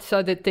 right?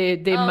 So that they're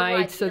made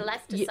right, so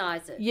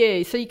elasticize it.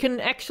 Yeah, so you can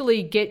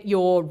actually get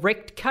your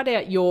cut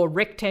out your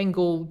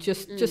rectangle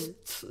just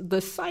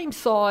the same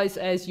size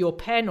as your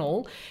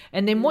panel,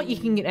 and then what you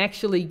can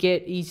actually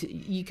get is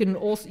you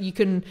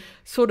can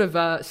sort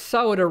of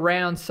sew it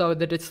around so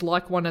that it's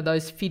like one of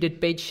those fitted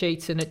bed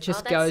sheets, and it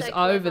just goes so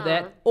over clever.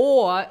 that.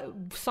 Or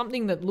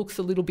something that looks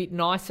a little bit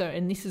nicer,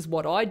 and this is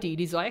what I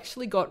did, is I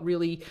actually got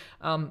really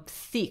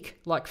thick,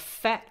 like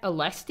fat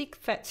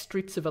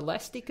strips of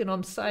elastic, and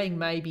I'm saying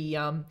maybe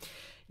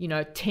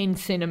 10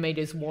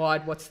 centimeters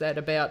wide. What's that,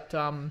 about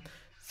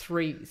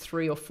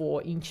 3 or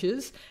 4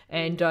 inches,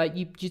 and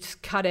you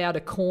just cut out a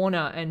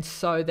corner and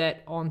sew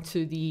that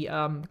onto the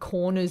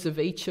corners of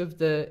each of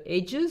the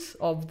edges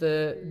of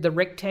the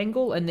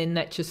rectangle, and then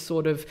that just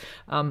sort of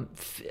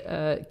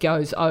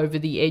goes over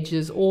the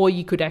edges. Or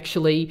you could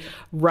actually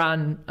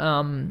run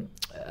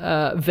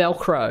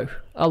Velcro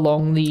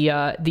along the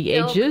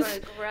edges.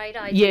 Velcro, great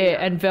idea.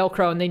 Yeah, and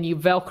Velcro, and then you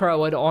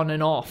Velcro it on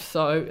and off.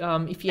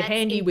 So if you're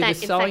handy with a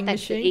sewing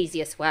that's machine, the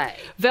easiest way.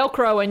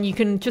 Velcro, and you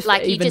can just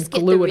Like you even just get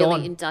glue the it really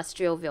on.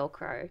 industrial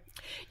Velcro.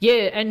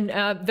 Yeah, and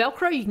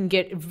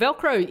Velcro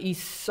Velcro is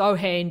so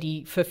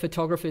handy for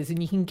photographers,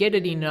 and you can get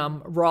it in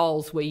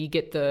rolls where you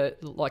get the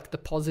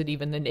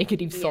positive and the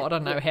negative side. I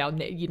don't know how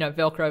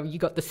Velcro, you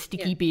got the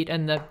sticky bit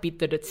and the bit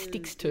that it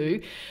sticks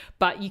to,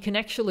 but you can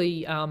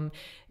actually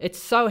it's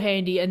so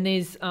handy. And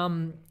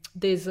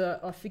there's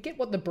I forget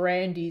what the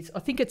brand is. I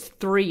think it's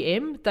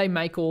 3M. They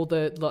make all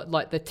the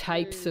like the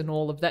tapes and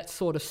all of that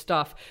sort of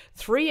stuff.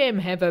 3M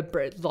have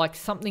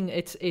something.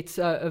 It's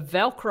a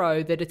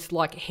Velcro that it's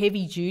like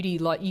heavy duty.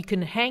 Like you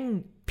can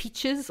hang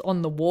pictures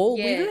on the wall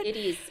with it. It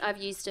is.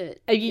 I've used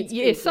it.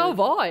 So have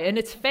I, and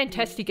it's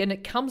fantastic, and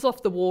it comes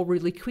off the wall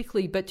really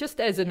quickly. But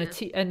just as and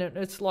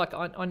it's like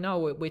I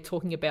know we're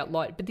talking about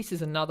light, but this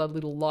is another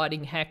little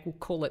lighting hack. We'll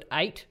call it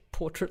 8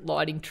 portrait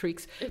lighting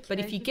tricks. Okay. But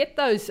if you get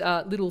those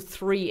little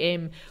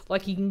 3M,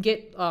 like you can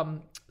get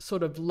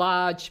sort of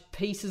large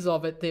pieces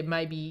of it, there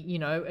may be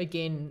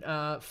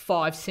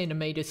 5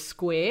 centimeters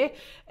square,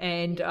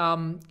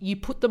 and you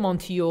put them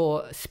onto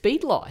your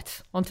speed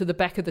lights, onto the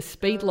back of the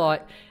speed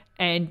light,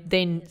 and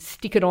then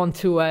stick it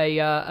onto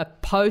a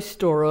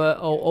post or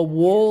a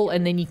wall,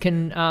 and then you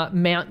can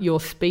mount your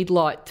speed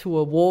light to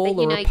a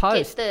wall or a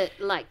post.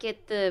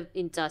 Get the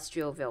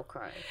industrial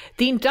Velcro.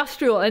 The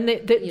industrial, and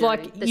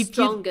the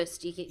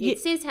strongest. It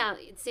says how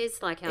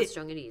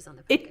strong it is on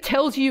the packet. It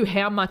tells you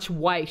how much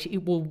weight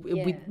it will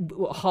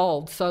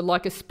hold. So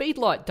like a speed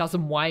light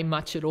doesn't weigh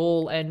much at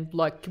all, and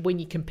like when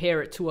you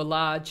compare it to a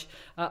large,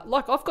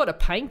 like I've got a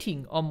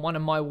painting on one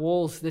of my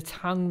walls that's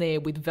hung there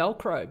with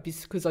Velcro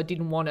because I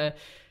didn't want to.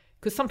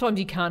 Because sometimes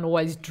you can't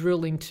always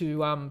drill into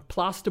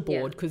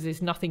plasterboard because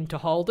there's nothing to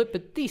hold it.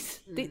 But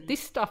this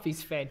stuff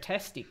is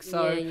fantastic.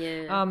 So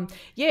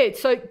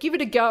so give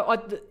it a go.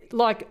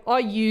 I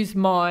use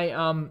my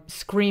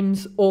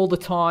scrims all the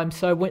time.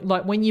 So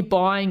when you're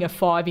buying a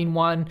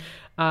 5-in-1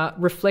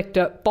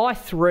 reflector, buy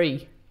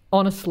 3.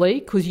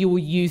 Honestly, because you will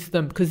use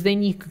them, because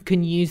then you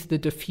can use the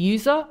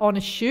diffuser on a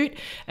shoot,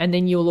 and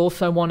then you'll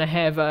also want to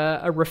have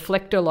a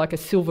reflector, like a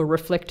silver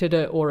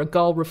reflector or a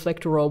gold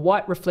reflector or a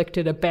white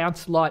reflector to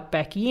bounce light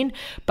back in,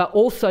 but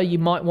also you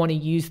might want to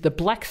use the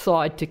black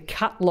side to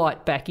cut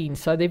light back in.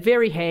 So they're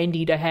very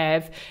handy to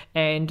have,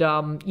 and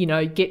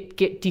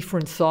get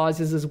different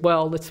sizes as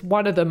well. It's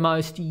one of the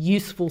most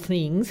useful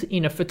things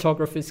in a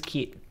photographer's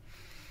kit.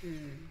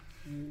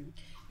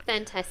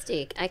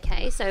 Fantastic.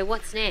 Okay, so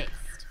what's next?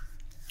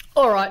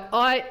 All right,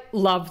 I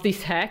love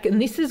this hack,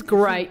 and this is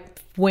great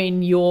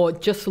when you're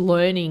just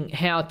learning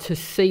how to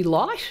see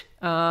light,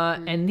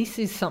 and this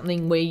is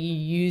something where you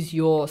use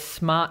your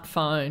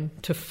smartphone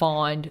to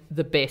find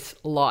the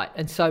best light.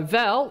 And so,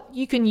 Val,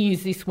 you can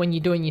use this when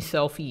you're doing your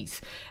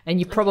selfies, and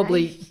you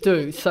probably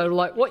do. So,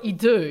 like, what you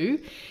do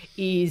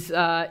is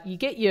you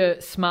get your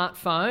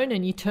smartphone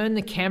and you turn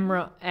the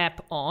camera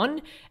app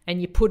on,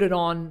 and you put it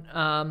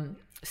on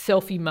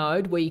selfie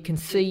mode where you can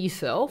see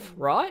yourself,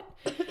 right?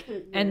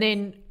 And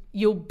then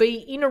you'll be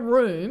in a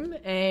room,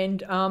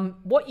 and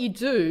what you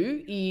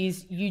do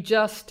is you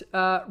just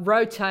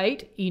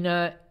rotate in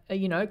a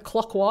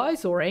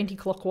clockwise or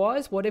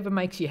anti-clockwise, whatever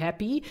makes you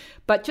happy,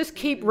 but just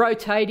keep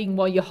rotating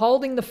while you're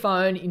holding the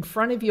phone in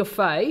front of your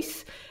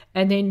face,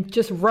 and then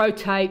just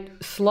rotate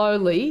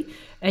slowly,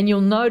 and you'll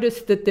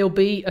notice that there'll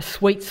be a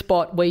sweet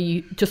spot where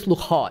you just look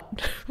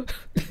hot.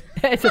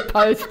 As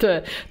opposed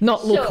to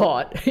not look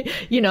hot, so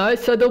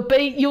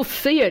you'll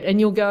see it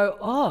and you'll go,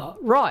 oh,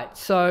 right.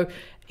 So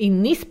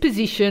in this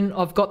position,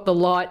 I've got the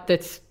light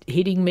that's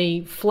hitting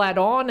me flat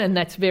on, and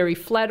that's very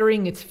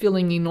flattering. It's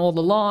filling in all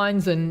the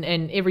lines and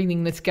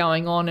everything that's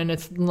going on, and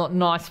it's not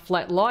nice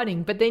flat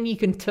lighting. But then you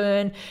can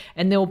turn,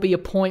 and there'll be a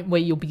point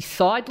where you'll be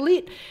side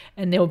lit,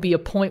 and there'll be a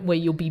point where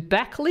you'll be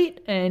backlit,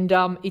 and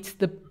it's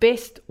the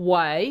best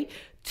way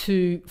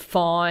to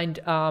find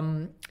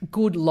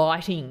good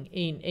lighting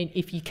in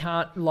if you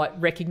can't like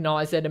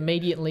recognize that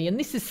immediately. And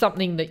this is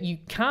something that you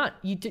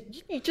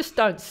just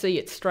don't see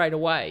it straight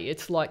away.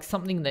 It's like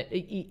something that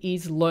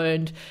is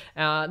learned.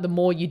 The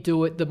more you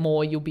do it, the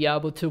more you'll be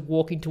able to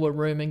walk into a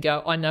room and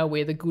go, I know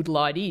where the good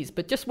light is.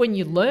 But just when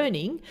you're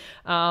learning,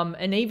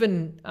 and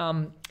even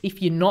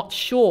if you're not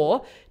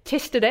sure,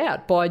 test it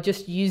out by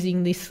just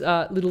using this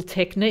little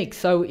technique.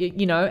 So,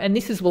 and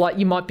this is like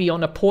you might be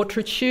on a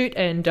portrait shoot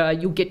and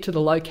you'll get to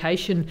the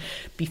location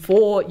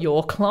before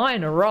your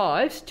client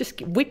arrives.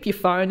 Just whip your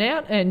phone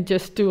out and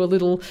just do a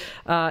little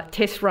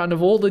test run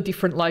of all the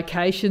different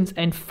locations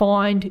and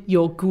find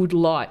your good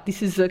light.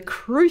 This is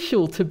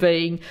crucial to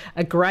being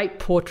a great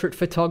portrait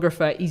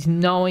photographer, is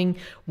knowing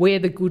where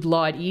the good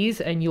light is,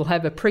 and you'll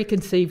have a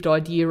preconceived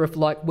idea of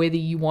like whether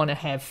you want to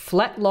have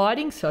flat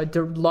lighting, so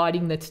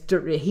lighting that's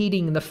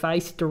hitting the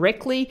face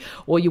directly,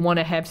 or you want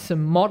to have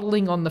some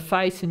modeling on the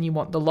face and you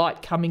want the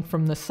light coming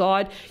from the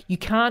side. You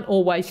can't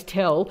always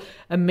tell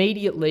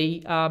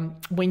immediately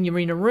when you're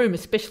in a room,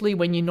 especially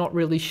when you're not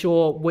really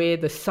sure where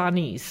the sun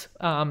is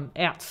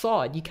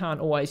outside. You can't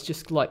always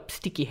just like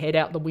stick your head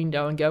out the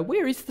window and go,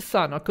 where is the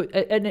sun?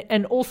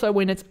 And also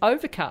when it's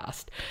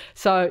overcast.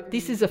 So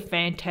this is a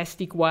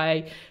fantastic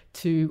way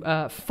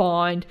to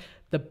find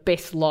the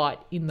best light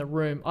in the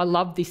room. I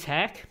love this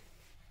hack.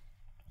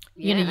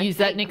 You're going to use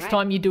that next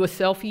time you do a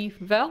selfie,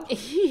 Val?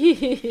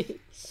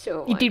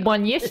 Sure. You did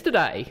one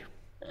yesterday.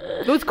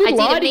 It was good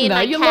lighting,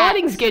 though. Your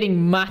lighting's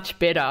getting much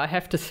better, I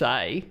have to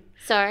say.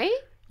 Sorry?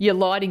 Your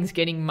lighting's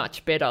getting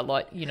much better.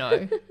 Like,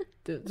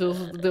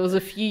 there was a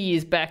few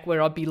years back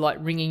where I'd be like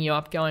ringing you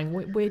up going,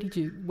 where'd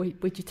you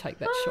take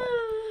that shot?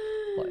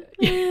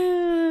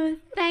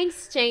 Like,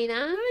 thanks,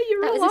 Gina.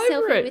 You're that all was a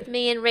over selfie it. with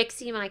me and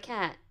Rexy, my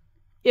cat.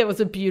 Yeah, it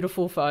was a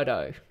beautiful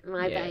photo.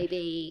 My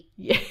baby.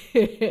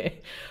 Yeah.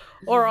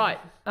 All right.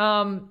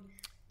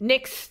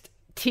 Next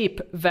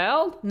tip,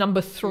 Val,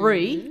 number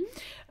 3.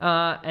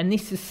 And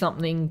this is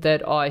something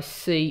that I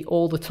see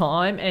all the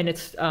time, and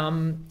it's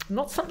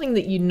not something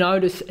that you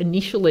notice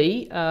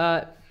initially,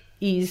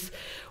 is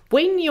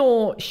when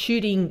you're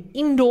shooting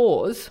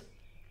indoors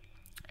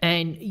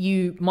and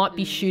you might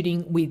be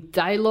shooting with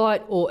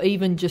daylight or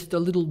even just a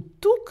little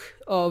dook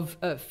of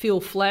fill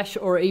flash,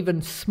 or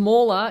even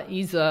smaller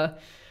is a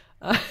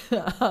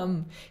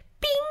bing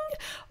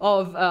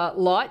of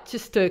light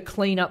just to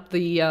clean up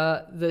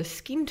the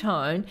skin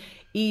tone,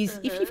 is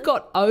if you've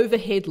got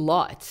overhead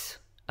lights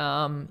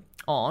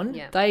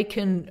on, they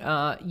can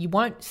you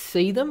won't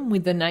see them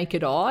with the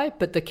naked eye,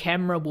 but the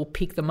camera will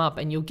pick them up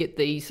and you'll get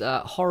these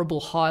horrible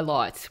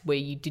highlights where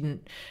you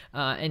didn't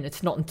and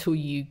it's not until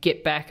you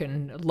get back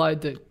and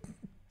load the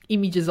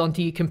images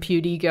onto your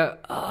computer you go,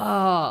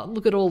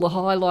 look at all the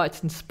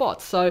highlights and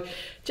spots. So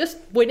just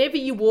whenever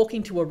you walk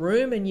into a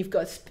room and you've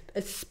got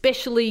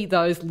especially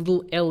those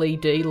little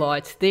LED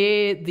lights,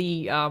 they're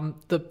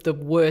the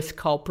worst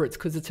culprits,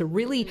 because it's a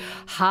really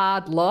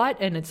hard light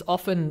and it's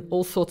often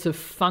all sorts of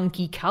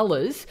funky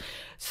colours.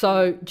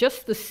 So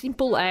just the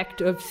simple act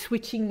of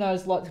switching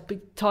those lights.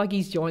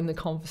 Tiggy's joined the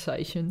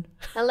conversation.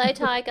 Hello,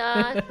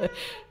 Tiger.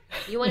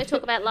 You want to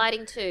talk about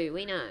lighting too,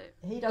 we know.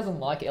 He doesn't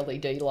like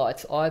LED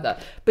lights either.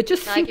 But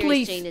just Tiger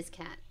simply is Gina's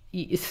cat.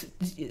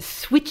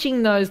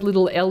 Switching those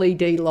little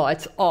LED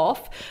lights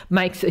off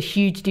makes a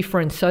huge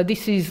difference. So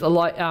this is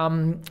like,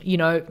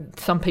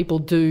 some people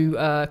do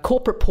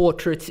corporate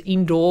portraits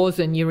indoors,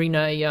 and you're in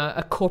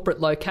a corporate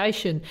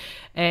location,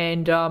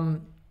 and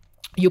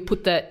you'll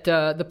put that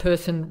the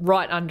person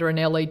right under an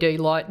LED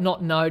light,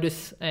 not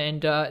notice,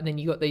 and then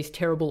you got these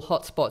terrible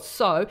hot spots.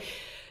 So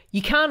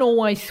you can't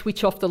always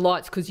switch off the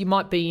lights, because you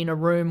might be in a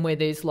room where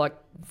there's like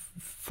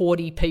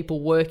 40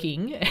 people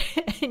working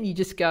and you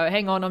just go,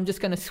 hang on, I'm just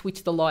going to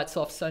switch the lights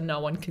off so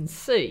no one can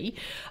see.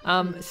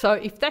 So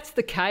if that's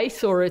the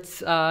case, or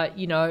it's,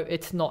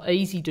 it's not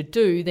easy to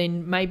do,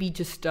 then maybe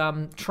just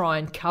try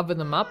and cover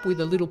them up with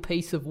a little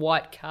piece of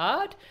white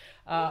card.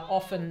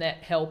 Often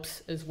that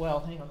helps as well.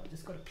 Hang on, I've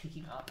just got to pick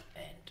him up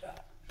and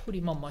put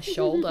him on my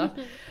shoulder.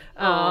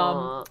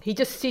 He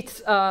just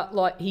sits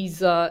like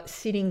he's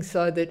sitting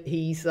so that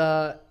he's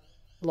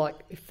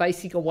like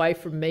facing away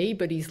from me,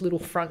 but his little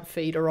front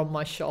feet are on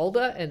my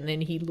shoulder, and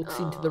then he looks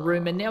into the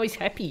room, and now he's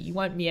happy. He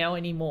won't meow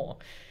anymore.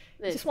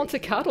 He just wants a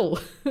cuddle.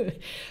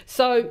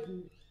 So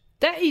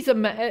that is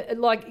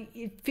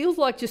it feels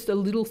like just a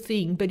little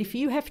thing, but if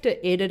you have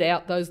to edit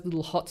out those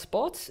little hot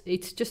spots,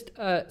 it's just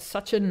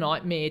such a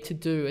nightmare to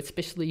do,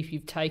 especially if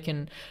you've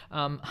taken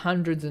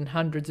hundreds and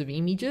hundreds of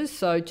images.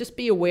 So just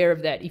be aware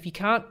of that. If you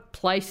can't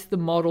place the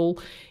model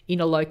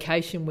in a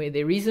location where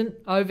there isn't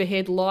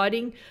overhead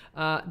lighting,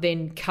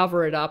 then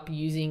cover it up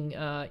using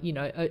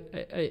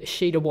a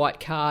sheet of white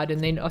card.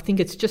 And then I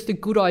think it's just a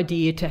good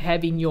idea to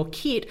have in your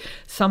kit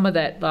some of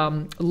that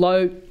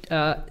low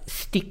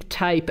stick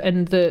tape.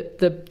 And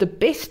the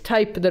best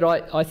tape that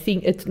I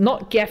think, it's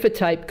not gaffer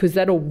tape, because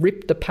that'll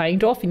rip the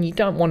paint off and you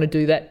don't want to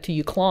do that to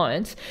your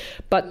clients,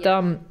 but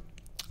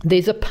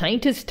there's a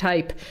painter's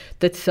tape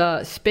that's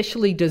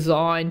specially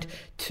designed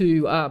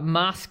to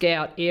mask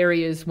out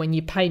areas when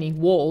you're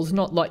painting walls,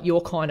 not like your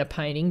kind of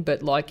painting,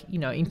 but like,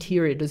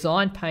 interior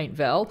design paint,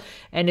 Val.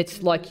 And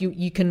it's like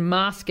you can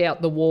mask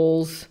out the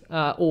walls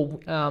or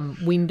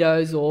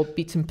windows or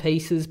bits and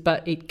pieces,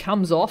 but it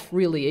comes off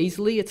really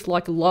easily. It's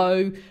like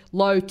low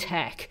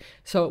tack,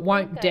 so it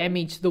won't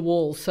damage the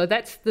walls. So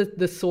that's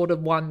the sort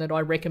of one that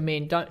I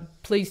recommend.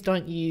 Please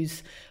don't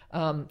use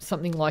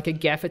something like a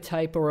gaffer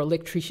tape or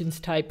electrician's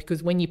tape,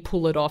 because when you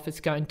pull it off, it's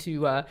going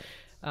to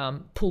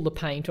pull the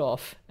paint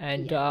off.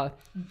 And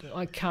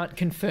I can't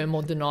confirm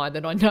or deny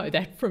that I know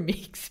that from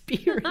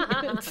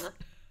experience.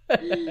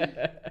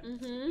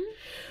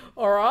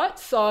 All right,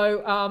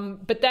 so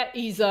but that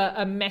is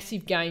a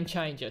massive game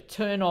changer.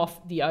 Turn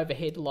off the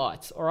overhead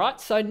lights. All right,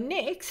 so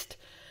next,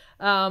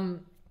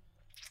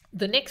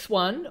 the next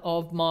one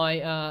of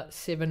my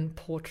 7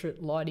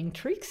 portrait lighting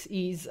tricks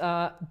is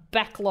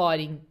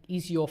backlighting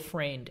is your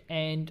friend.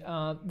 And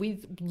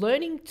with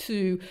learning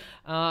to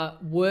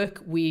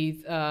work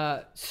with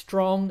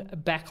strong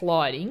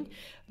backlighting,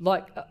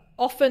 like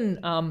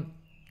often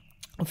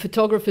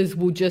photographers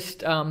will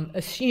just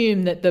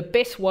assume that the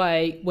best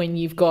way when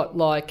you've got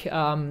like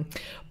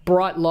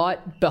bright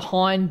light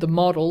behind the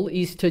model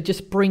is to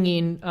just bring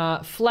in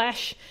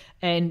flash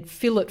and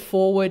fill it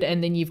forward,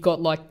 and then you've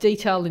got like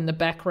detail in the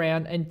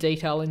background and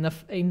detail in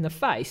the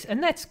face.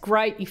 And that's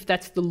great if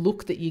that's the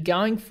look that you're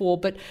going for,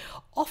 but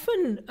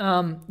often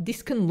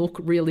this can look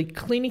really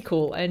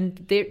clinical, and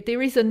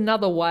there is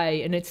another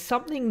way, and it's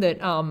something that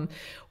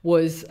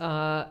was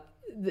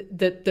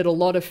that a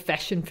lot of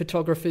fashion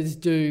photographers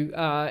do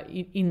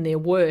in their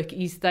work,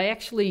 is they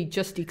actually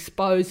just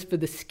expose for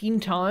the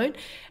skin tone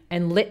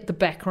and let the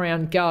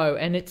background go.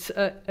 And it's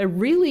a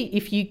really,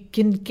 if you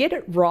can get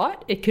it right,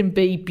 it can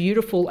be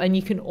beautiful, and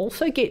you can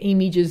also get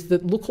images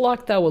that look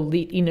like they were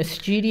lit in a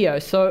studio.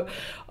 So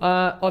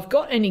I've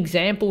got an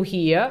example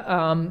here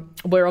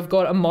where I've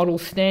got a model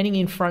standing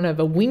in front of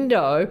a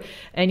window,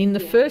 and in the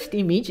first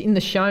image in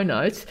the show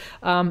notes,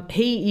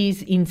 he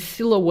is in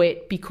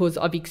silhouette because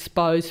I've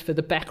exposed for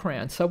the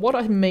background. So what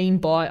I mean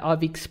by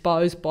I've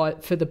exposed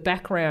for the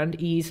background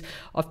is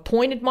I've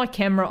pointed my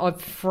camera,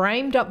 I've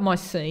framed up my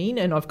scene,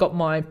 and I've got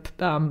my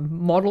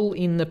model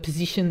in the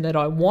position that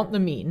I want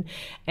them in.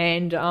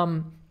 And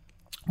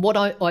what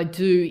I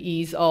do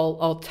is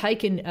I'll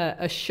take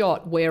a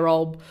shot where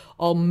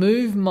I'll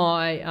move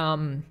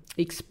my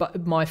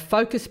my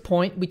focus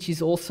point, which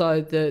is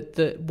also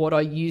the what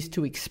I use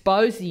to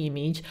expose the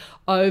image,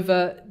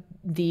 over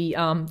the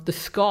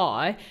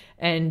sky,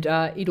 and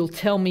it'll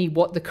tell me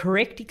what the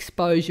correct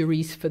exposure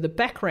is for the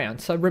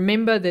background. So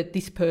remember that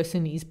this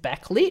person is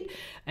backlit,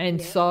 and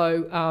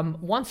so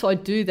once I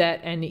do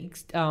that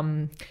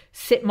and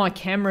set my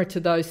camera to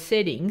those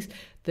settings,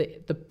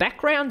 the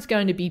background's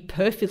going to be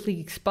perfectly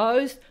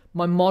exposed.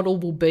 My model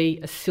will be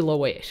a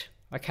silhouette.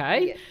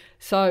 Okay,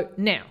 so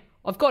now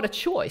I've got a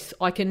choice.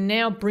 I can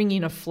now bring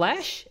in a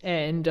flash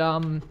and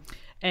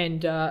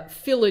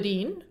fill it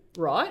in,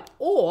 right?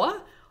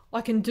 Or I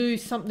can do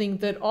something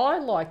that I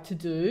like to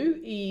do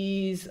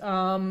is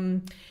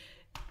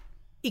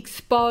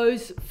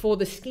expose for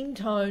the skin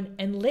tone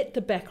and let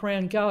the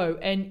background go.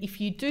 And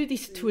if you do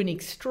this to an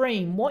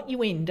extreme, what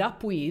you end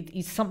up with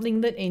is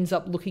something that ends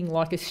up looking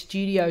like a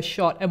studio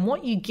shot. And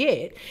what you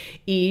get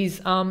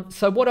is,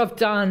 so what I've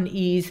done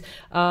is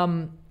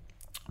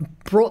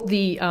brought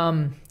the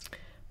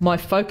my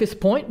focus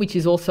point, which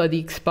is also the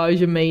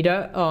exposure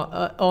meter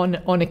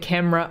on a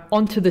camera,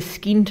 onto the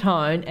skin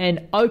tone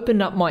and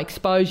open up my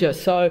exposure.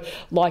 So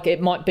like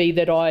it might be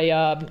that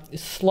I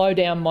slow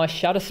down my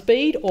shutter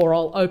speed, or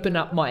I'll open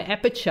up my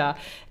aperture,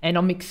 and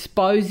I'm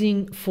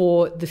exposing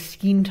for the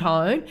skin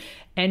tone.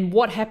 And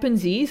what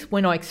happens is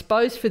when I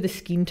expose for the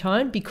skin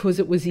tone, because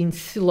it was in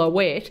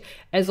silhouette,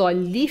 as I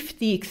lift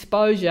the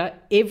exposure,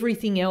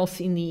 everything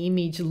else in the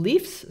image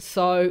lifts.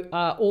 So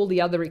all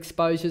the other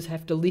exposures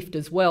have to lift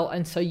as well.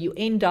 And so you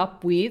end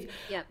up with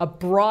a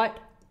bright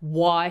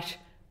white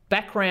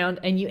background,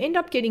 and you end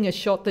up getting a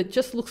shot that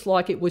just looks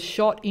like it was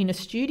shot in a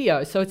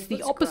studio. So it's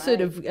the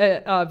opposite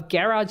of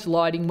garage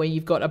lighting, where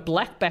you've got a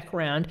black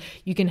background.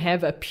 You can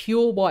have a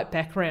pure white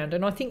background,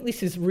 and I think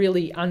this is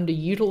really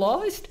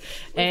underutilized.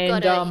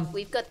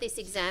 We've got this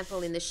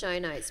example in the show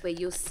notes where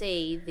you'll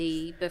see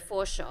the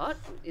before shot,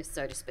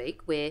 so to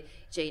speak, where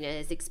Gina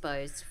is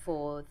exposed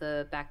for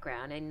the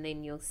background, and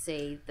then you'll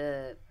see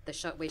the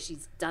shot where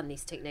she's done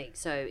this technique.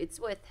 So it's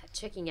worth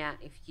checking out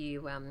if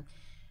you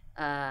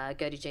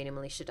go to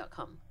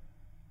GinaMilicia.com.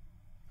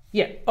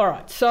 Yeah. All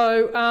right.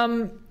 So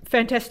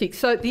fantastic.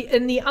 So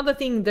the other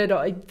thing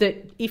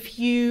that if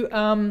you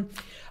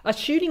are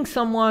shooting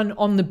someone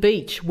on the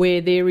beach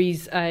where there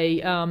is a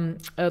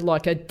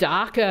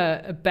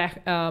darker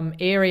back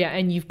area,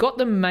 and you've got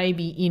them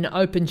maybe in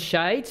open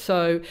shade,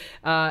 so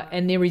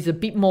and there is a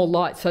bit more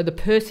light, so the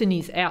person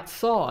is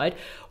outside,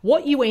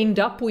 what you end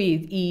up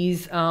with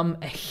is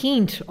a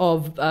hint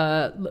of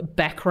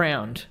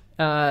background.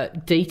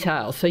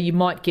 detail. So you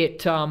might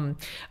get a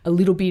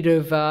little bit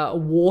of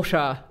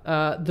water,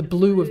 the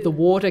blue of the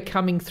water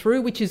coming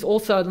through, which is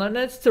also,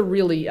 that's a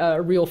really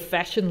real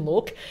fashion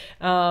look.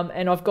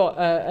 And I've got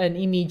an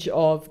image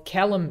of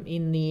Callum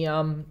in the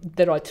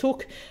that I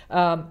took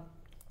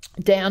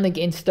down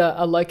against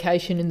a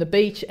location in the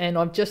beach, and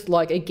I've just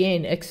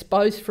again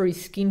exposed for his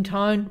skin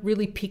tone,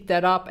 really picked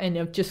that up, and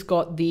I've just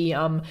got the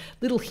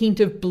little hint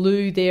of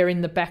blue there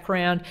in the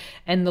background,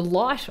 and the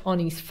light on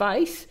his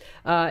face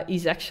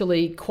is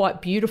actually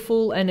quite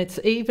beautiful, and it's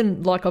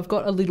even I've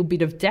got a little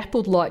bit of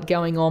dappled light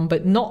going on,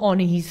 but not on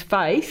his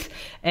face,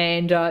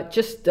 and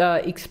just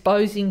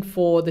exposing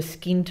for the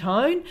skin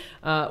tone,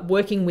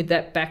 working with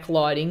that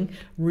backlighting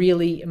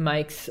really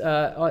makes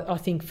I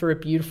think for a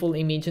beautiful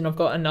image. And I've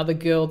got another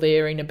girl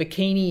there in a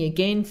bikini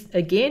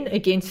again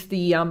against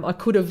the I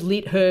could have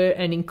lit her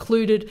and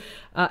included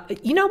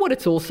you know what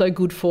it's also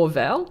good for,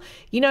 Val?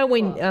 You know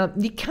when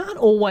you can't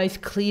always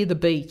clear the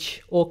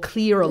beach or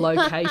clear a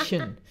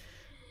location.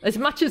 As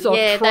much as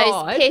I've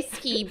tried. Those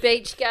pesky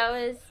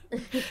beachgoers.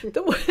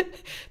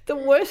 The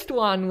worst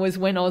one was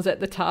when I was at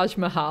the Taj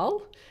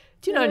Mahal.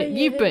 Do you know,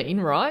 you've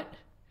been, right?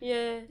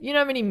 Yeah. You know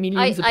how many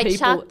millions of people... I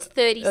chucked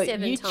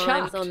 37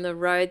 times on the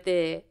road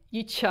there.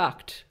 You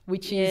chucked,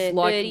 which is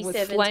was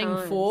slang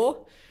times.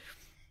 For...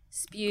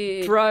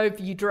 Spewed.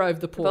 You drove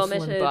the porcelain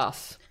vomited.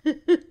 bus.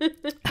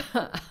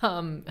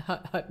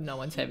 I hope no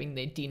one's having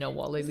their dinner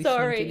while they're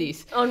listening to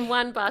this. On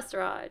one bus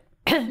ride.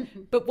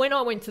 But when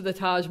I went to the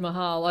Taj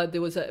Mahal,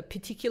 there was a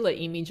particular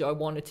image I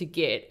wanted to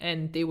get,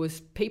 and there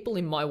was people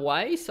in my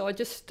way. So I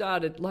just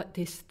started,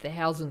 there's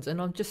thousands, and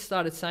I just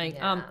started saying,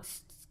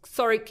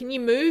 sorry, can you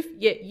move?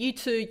 Yeah, you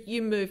too,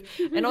 you move.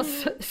 And I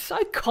was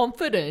so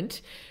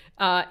confident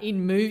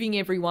in moving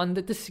everyone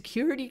that the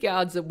security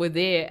guards that were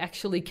there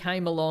actually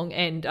came along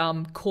and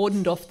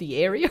cordoned off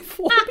the area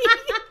for me.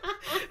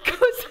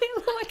 Because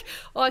they're like,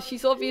 oh,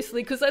 she's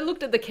obviously, because they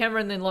looked at the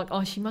camera and then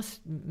oh, she must,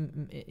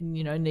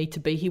 need to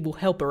be here. We'll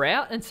help her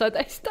out. And so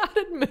they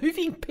started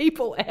moving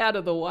people out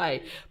of the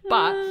way.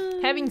 But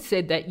having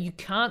said that, you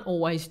can't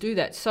always do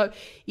that. So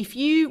if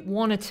you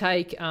want to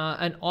take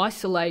an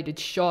isolated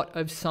shot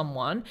of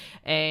someone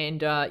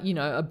and,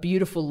 a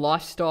beautiful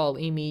lifestyle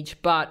image,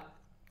 but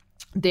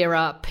there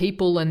are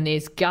people and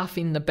there's guff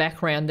in the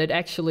background that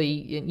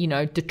actually,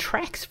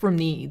 detracts from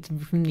the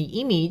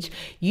image,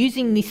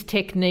 using this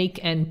technique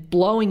and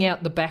blowing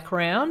out the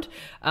background,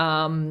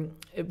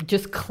 it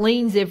just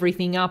cleans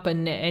everything up,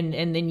 and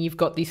then you've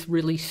got this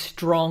really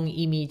strong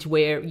image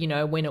where,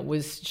 when it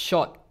was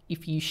shot,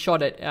 if you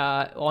shot it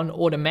on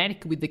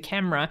automatic with the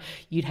camera,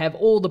 you'd have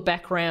all the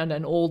background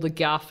and all the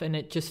guff, and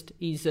it just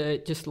is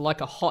just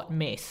like a hot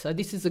mess. So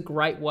this is a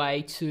great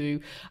way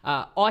to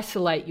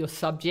isolate your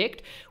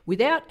subject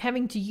without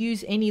having to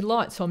use any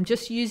light. So I'm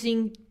just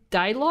using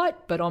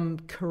daylight, but I'm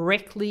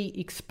correctly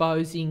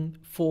exposing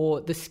for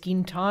the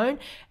skin tone,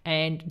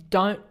 and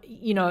don't,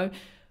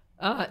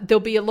 there'll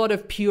be a lot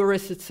of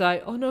purists that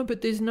say, oh no,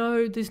 but there's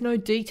no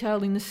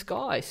detail in the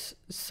sky.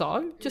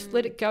 So just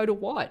let it go to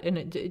white. And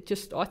it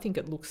just, I think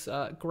it looks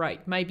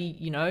great. Maybe,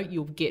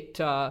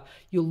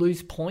 you'll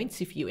lose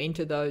points if you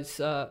enter those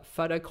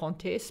photo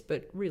contests,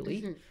 but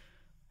really,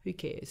 who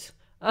cares?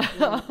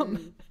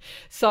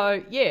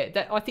 So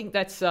yeah, I think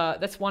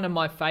that's one of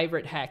my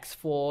favorite hacks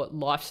for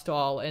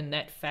lifestyle and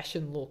that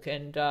fashion look,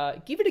 and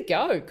give it a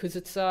go, because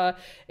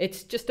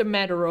it's just a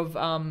matter of,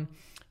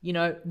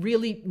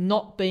 really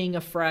not being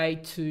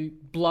afraid to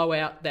blow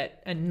out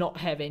that and not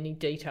have any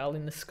detail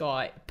in the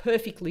sky.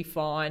 Perfectly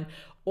fine.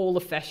 All the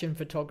fashion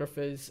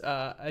photographers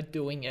are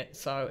doing it,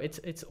 so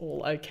it's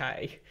all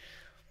okay.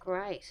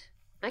 Great.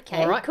 Okay,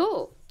 all right.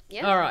 Cool.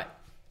 Yeah. All right.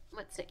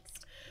 What's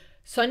next?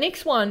 So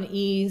next one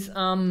is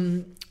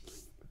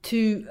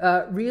to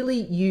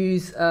really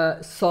use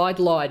side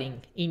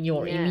lighting in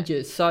your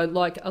images. So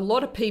a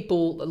lot of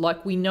people,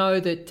 we know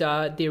that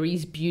there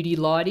is beauty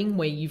lighting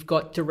where you've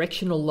got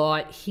directional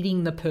light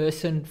hitting the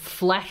person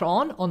flat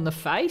on the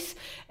face.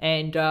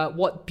 And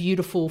what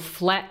beautiful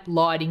flat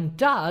lighting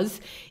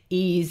does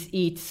is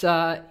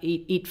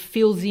it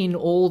fills in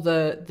all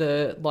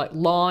the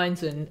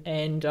lines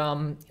and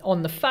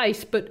on the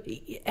face. But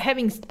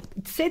having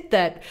said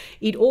that,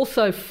 it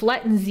also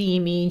flattens the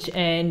image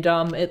and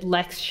it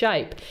lacks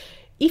shape.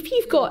 If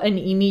you've got an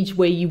image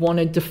where you want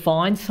to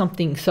define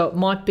something, so it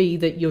might be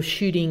that you're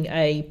shooting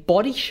a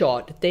body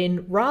shot,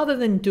 then rather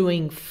than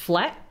doing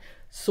flat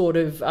sort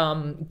of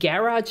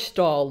garage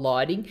style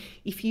lighting,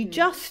 if you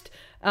just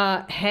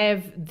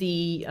have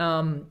the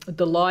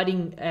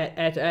lighting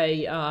at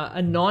a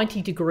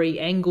 90-degree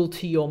angle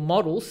to your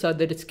model so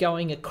that it's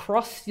going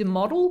across the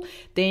model,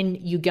 then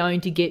you're going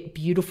to get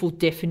beautiful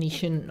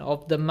definition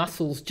of the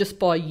muscles just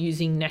by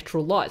using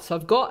natural light. So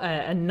I've got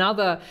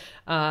another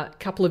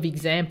couple of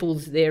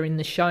examples there in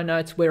the show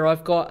notes where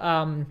I've got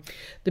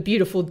the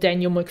beautiful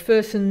Daniel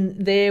McPherson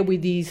there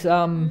with his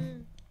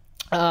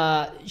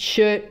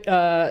shirt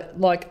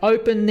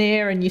open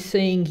there, and you're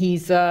seeing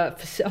his I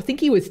think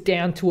he was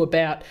down to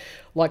about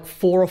like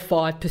 4 or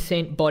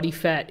 5% body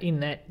fat in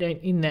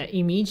that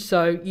image.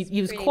 So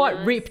he was quite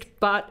nice. ripped.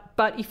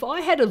 But if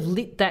I had have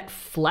lit that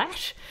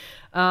flat,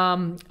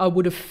 I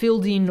would have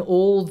filled in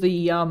all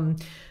the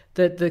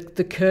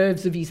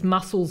curves of his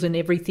muscles and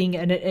everything,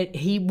 and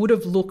he would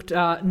have looked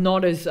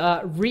not as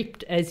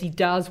ripped as he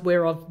does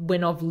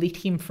when I've lit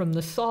him from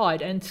the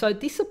side. And so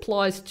this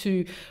applies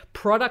to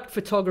product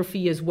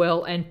photography as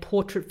well, and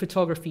portrait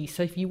photography.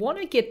 So if you want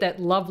to get that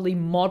lovely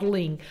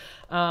modeling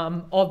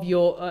of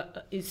your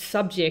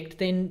subject,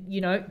 then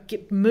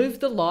move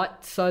the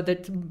light so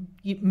that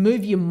you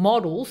move your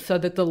model so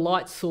that the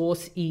light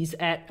source is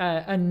at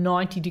a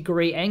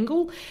 90-degree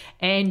angle.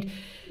 And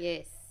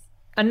yes.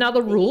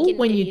 Another rule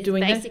when you're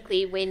doing that,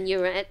 basically when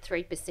you're at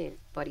 3%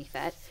 body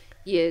fat,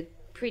 you're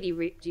pretty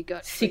ripped. You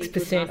got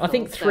 6%. I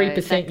think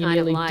 3% you're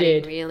nearly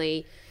dead.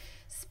 Really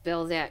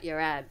spells out your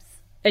abs.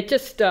 It's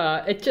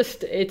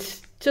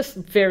just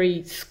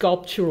very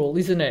sculptural,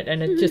 isn't it?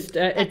 And it just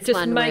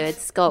word,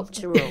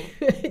 sculptural.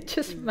 It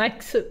just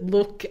makes it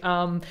look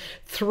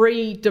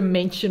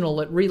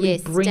 3-dimensional. It really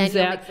brings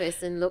Daniel out.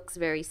 McPherson looks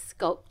very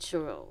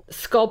sculptural,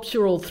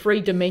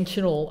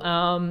 3-dimensional.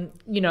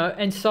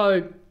 And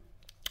so.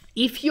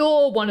 If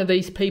you're one of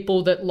these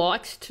people that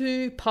likes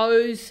to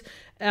pose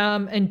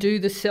and do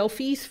the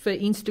selfies for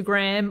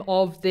Instagram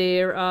of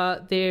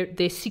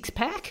their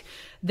six-pack,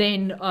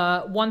 then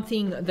one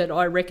thing that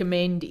I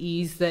recommend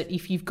is that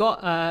if you've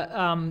got,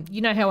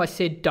 how I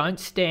said don't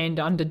stand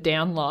under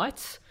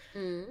downlights,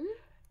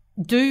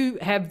 do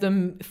have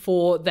them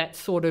for that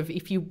sort of,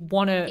 if you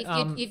want to...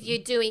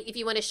 if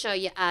you want to show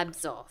your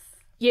abs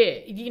off.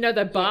 Yeah,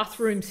 the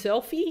bathroom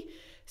selfie.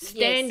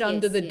 Stand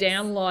under the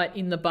downlight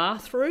in the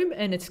bathroom,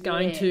 and it's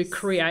going to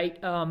create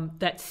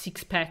that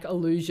six-pack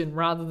illusion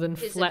rather than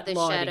flat the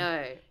lighting.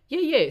 Shadow.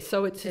 Yeah.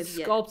 So it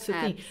sculpts the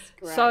thing.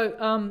 Great.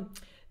 So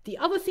the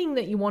other thing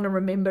that you want to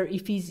remember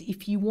if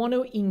you want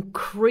to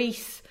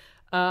increase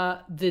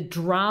the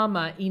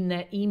drama in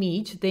that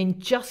image, then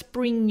just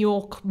bring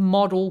your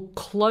model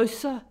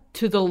closer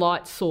to the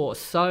light source.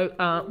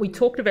 So we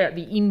talked about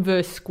the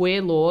inverse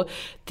square law.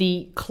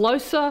 The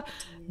closer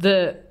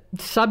the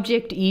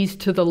subject is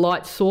to the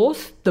light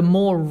source, the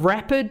more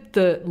rapid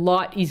the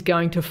light is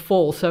going to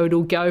fall. So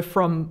it'll go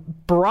from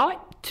bright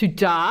to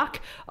dark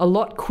a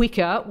lot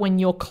quicker when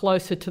you're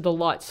closer to the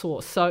light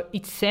source. So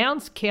it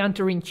sounds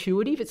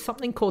counterintuitive. It's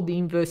something called the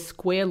inverse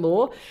square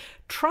law.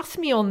 Trust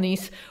me on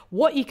this.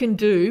 What you can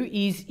do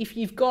is, if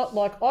you've got,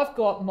 like, I've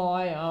got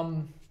my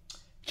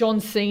John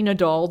Cena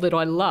doll that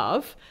I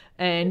love,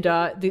 and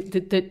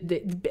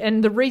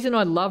and the reason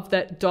I love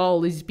that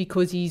doll is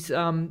because he's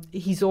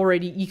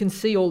already, you can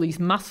see all his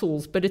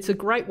muscles, but it's a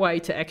great way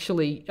to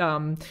actually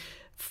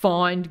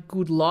find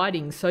good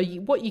lighting. So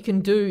what you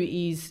can do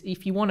is,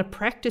 if you want to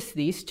practice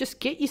this, just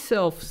get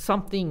yourself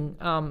something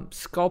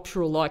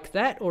sculptural like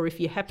that, or if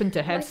you happen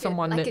to have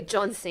someone like a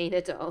John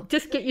Cena doll,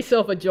 just get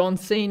yourself a John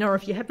Cena, or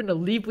if you happen to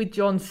live with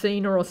John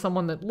Cena or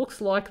someone that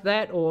looks like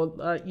that, or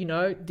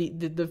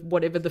the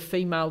whatever the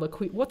female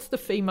what's the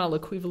female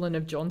equivalent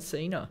of John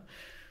Cena?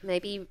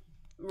 Maybe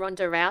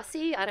Ronda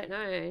Rousey. I don't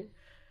know.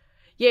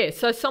 Yeah,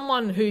 so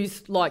someone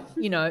who's like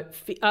Linda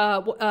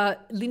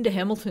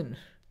Hamilton.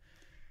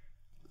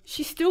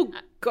 She's still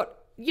got,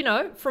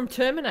 from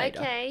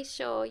Terminator. Okay,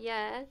 sure,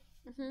 yeah.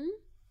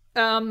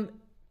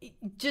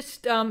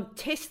 Just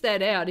test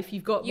that out if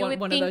you've got one of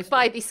those. You would think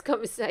by this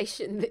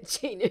conversation that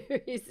Gina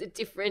is a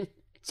different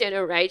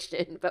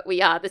generation, but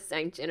we are the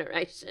same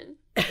generation.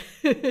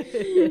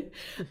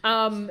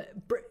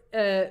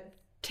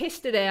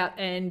 Test it out,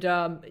 and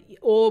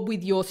or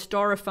with your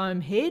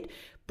styrofoam head,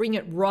 bring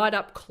it right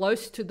up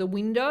close to the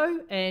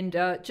window, and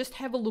just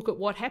have a look at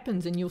what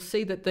happens, and you'll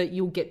see that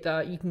you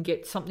can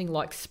get something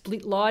like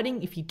split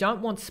lighting. If you don't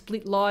want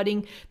split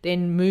lighting,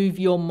 then move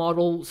your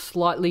model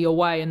slightly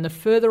away, and the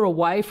further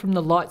away from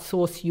the light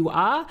source you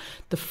are,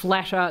 the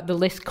flatter, the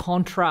less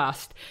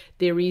contrast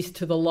there is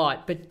to the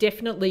light. But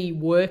definitely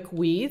work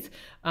with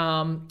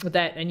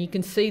that, and you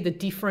can see the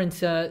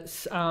difference.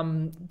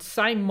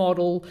 Same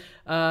model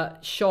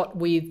shot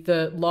with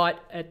the light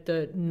at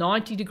the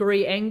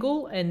 90-degree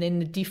angle, and then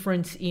the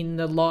difference in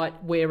the light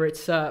where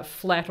it's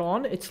flat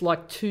on. It's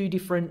like two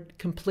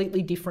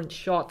completely different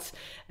shots,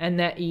 and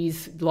that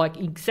is like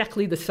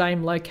exactly the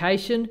same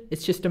location.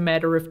 It's just a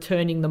matter of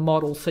turning the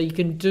model. So you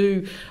can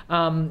do,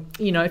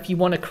 if you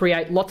want to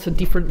create lots of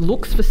different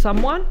looks for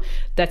someone,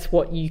 that's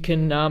what you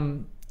can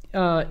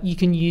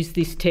use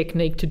this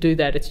technique to do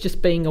that. It's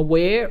just being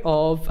aware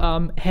of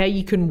how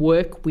you can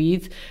work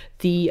with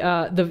the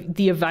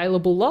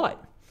available light.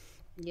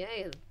 Yeah,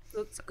 it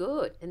looks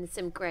good, and there's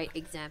some great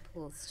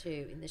examples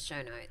too in the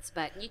show notes.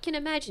 But you can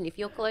imagine if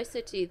you're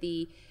closer to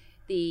the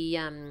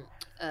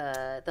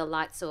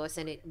light source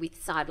and it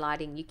with side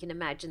lighting, you can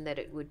imagine that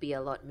it would be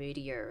a lot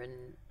moodier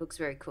and looks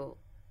very cool.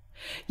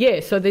 Yeah,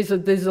 so there's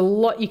a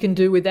lot you can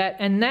do with that,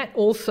 and that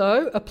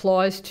also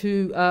applies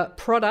to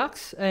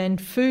products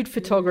and food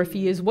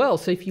photography as well.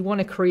 So if you want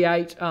to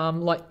create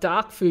like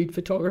dark food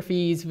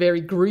photography is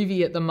very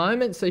groovy at the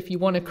moment. So if you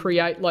want to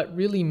create like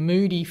really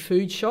moody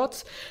food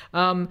shots,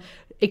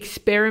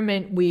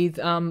 experiment with,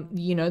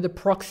 the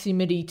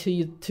proximity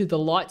to the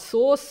light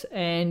source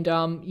and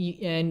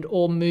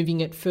or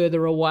moving it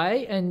further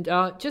away, and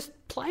just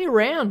play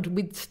around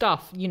with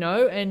stuff,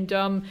 and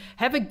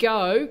have a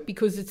go,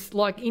 because it's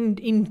like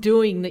in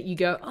doing that you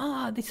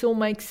go, this all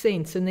makes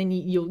sense, and then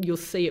you'll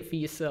see it for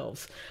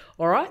yourselves.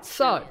 All right,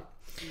 so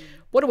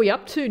what are we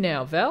up to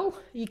now, Val?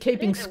 Are you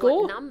keeping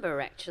score? What number,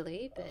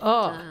 actually. But,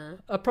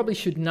 I probably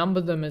should number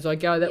them as I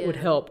go. That would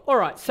help. All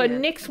right, so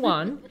next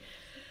one.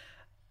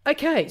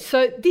 Okay,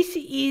 so this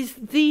is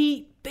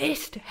the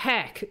best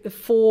hack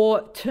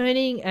for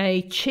turning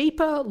a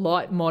cheaper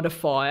light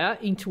modifier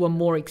into a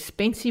more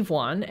expensive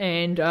one.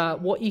 And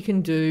what you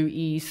can do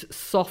is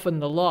soften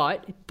the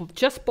light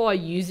just by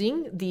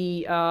using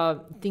the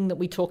thing that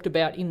we talked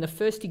about in the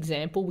first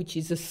example, which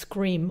is a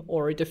scrim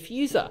or a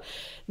diffuser.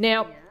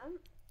 Now,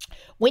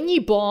 when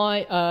you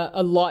buy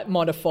a light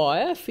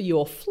modifier for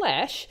your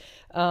flash,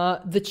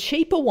 the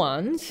cheaper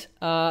ones,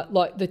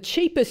 like the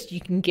cheapest you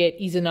can get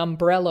is an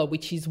umbrella,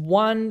 which is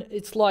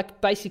it's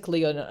like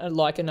basically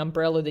like an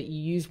umbrella that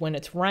you use when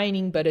it's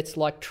raining, but it's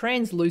like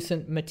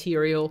translucent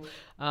material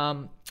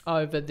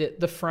over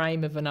the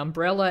frame of an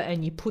umbrella,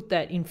 and you put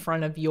that in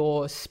front of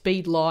your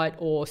speed light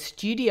or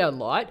studio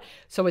light.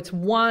 So it's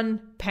one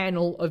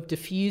panel of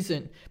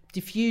diffusion,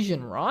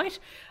 right?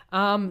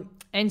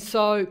 And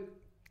so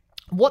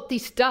what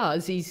this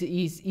does is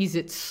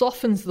it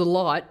softens the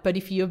light, but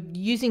if you're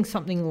using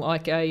something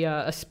like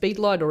a speed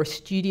light or a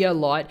studio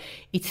light,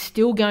 it's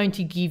still going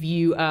to give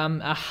you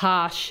a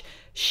harsh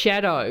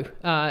shadow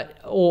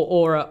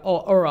or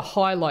a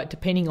highlight,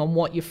 depending on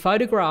what you're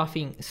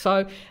photographing.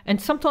 So,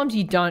 and sometimes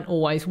you don't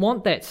always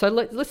want that. So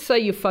let's say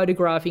you're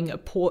photographing a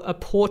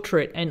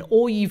portrait, and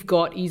all you've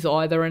got is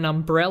either an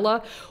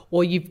umbrella,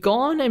 or you've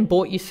gone and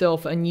bought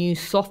yourself a new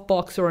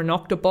softbox or an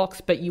octabox,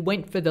 but you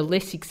went for the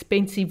less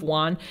expensive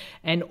one,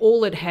 and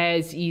all it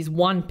has is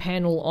one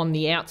panel on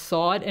the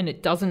outside, and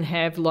it doesn't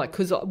have, like,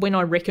 because when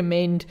I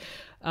recommend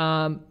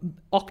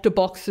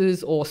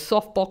octaboxes or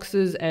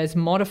softboxes as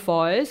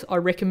modifiers, I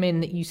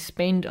recommend that you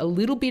spend a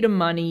little bit of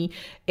money,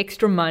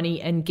 extra money,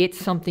 and get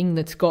something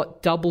that's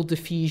got double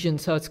diffusion.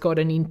 So it's got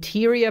an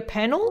interior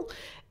panel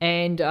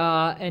and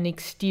an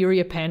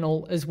exterior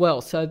panel as well.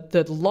 So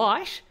the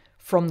light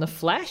from the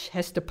flash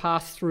has to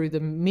pass through the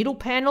middle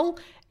panel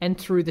and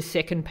through the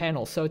second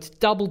panel. So it's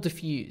double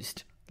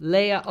diffused.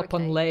 Layer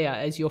upon layer,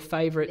 as your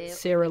favourite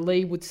Sarah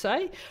Lee would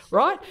say,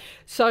 right?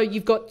 So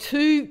you've got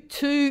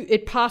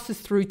it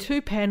passes through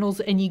two panels,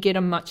 and you get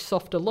a much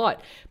softer light.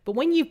 But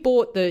when you've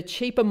bought the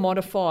cheaper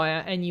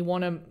modifier and you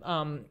want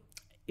to,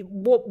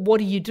 what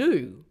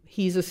do?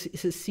 Here's a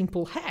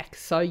simple hack.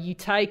 So you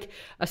take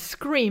a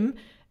scrim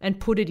and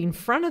put it in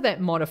front of that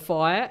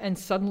modifier, and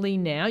suddenly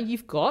now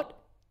you've got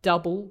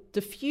double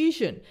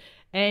diffusion.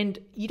 And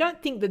you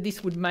don't think that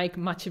this would make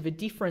much of a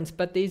difference,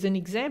 but there's an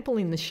example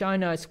in the show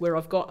notes where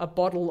I've got a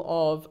bottle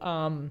of,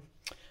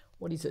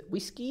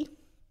 whiskey?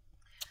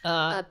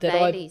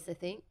 Bailey's, I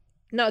think.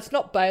 No, it's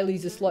not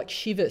Bailey's, it's like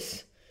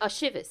Chivas. Oh,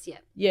 Chivas, yeah.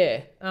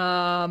 Yeah.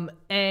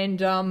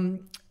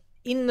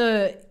 In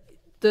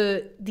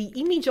the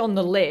image on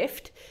the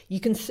left,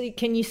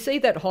 can you see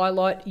that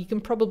highlight? You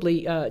can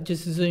probably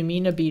just zoom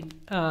in a bit,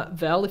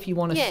 Val, if you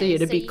want to see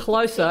it a bit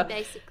closer.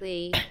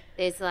 Basically,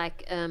 there's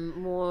like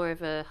more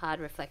of a hard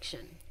reflection.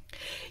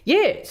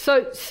 Yeah,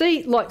 so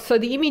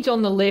the image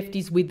on the left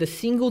is with the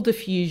single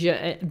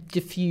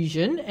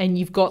diffusion, and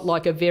you've got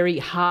like a very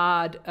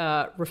hard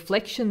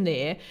reflection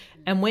there.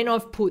 And when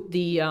I've put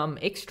the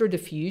extra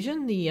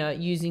diffusion,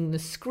 using the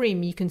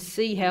scrim, you can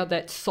see how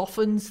that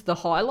softens the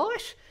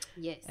highlight.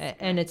 Yes.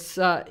 And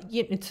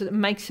it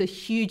makes a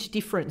huge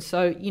difference.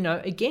 So,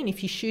 again,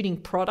 if you're shooting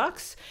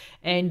products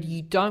and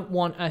you don't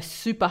want a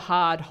super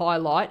hard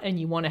highlight and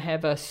you want to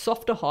have a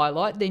softer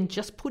highlight, then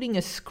just putting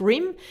a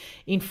scrim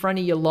in front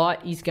of your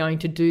light is going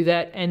to do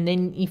that. And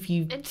then if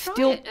you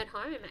try it at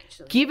home,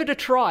 actually. Give it a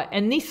try.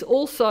 And this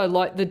also,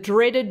 like the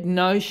dreaded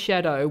nose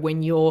shadow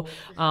when you're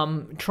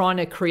trying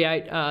to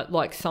create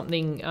like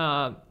something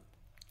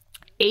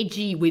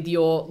edgy with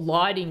your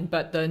lighting,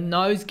 but the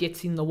nose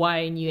gets in the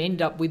way and you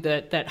end up with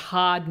that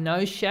hard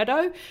nose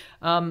shadow.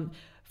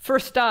 For a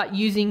start,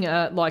 using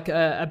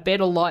a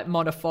better light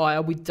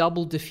modifier with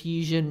double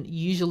diffusion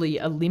usually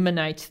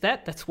eliminates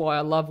that. That's why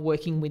I love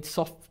working with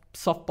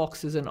soft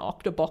boxes and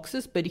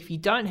octaboxes. But if you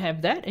don't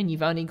have that and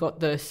you've only got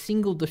the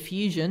single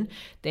diffusion,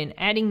 then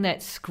adding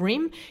that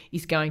scrim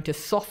is going to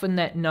soften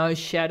that nose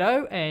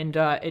shadow, and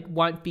it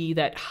won't be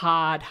that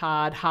hard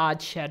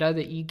shadow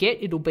that you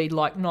get. It'll be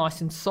like nice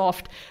and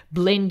soft,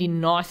 blend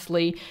in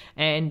nicely,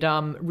 and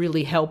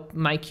really help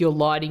make your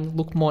lighting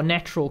look more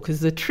natural. Because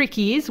the trick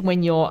is,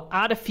 when you're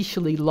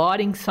artificially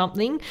lighting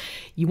something,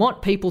 you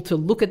want people to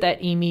look at that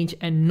image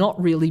and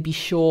not really be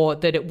sure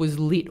that it was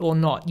lit or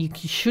not. You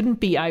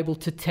shouldn't be able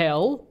to tell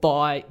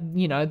by,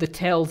 the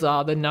tells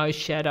are the nose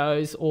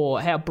shadows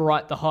or how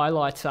bright the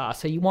highlights are.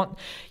 So you want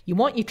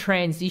your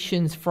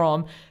transitions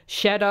from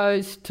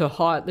shadows to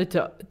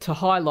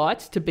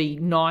highlights to be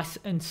nice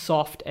and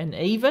soft and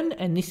even.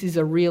 And this is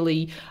a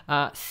really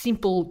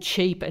simple,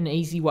 cheap and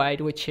easy way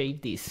to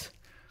achieve this.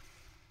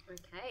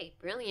 Okay,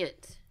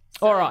 brilliant.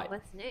 All right.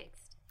 What's next?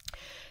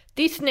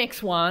 This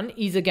next one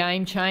is a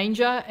game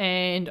changer,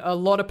 and a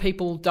lot of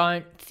people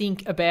don't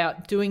think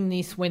about doing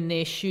this when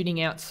they're shooting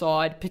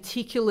outside.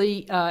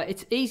 Particularly,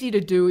 it's easy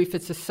to do if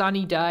it's a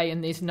sunny day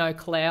and there's no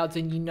clouds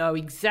and you know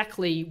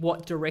exactly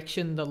what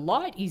direction the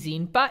light is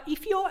in. But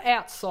if you're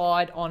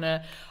outside on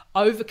a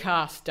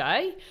overcast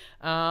day,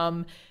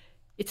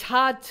 it's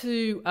hard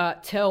to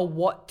tell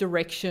what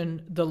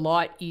direction the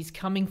light is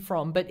coming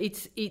from. But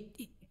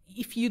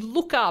if you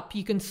look up,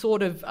 you can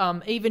sort of,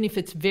 even if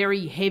it's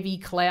very heavy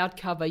cloud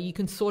cover, you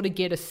can sort of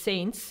get a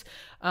sense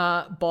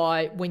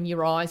by when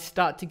your eyes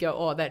start to go,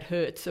 oh, that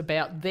hurts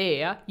about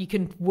there. You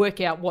can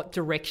work out what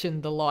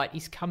direction the light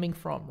is coming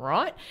from,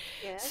 right?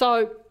 Yeah.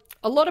 So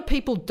a lot of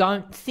people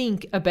don't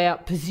think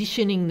about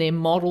positioning their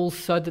models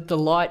so that the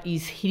light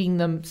is hitting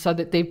them, so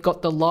that they've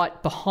got the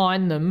light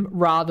behind them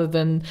rather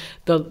than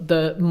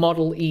the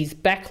model is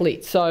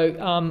backlit. So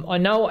I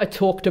know I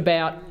talked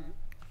about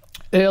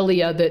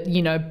earlier that,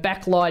 you know,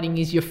 backlighting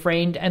is your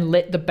friend and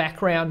let the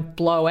background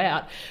blow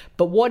out.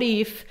 But what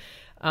if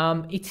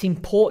it's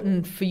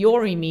important for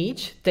your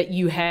image that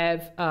you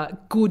have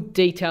good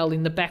detail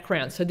in the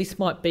background? So this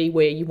might be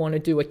where you want to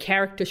do a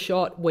character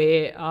shot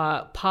where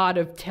part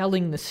of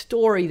telling the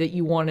story that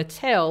you want to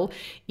tell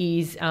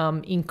is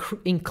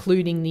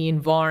including the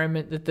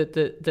environment that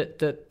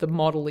the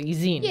model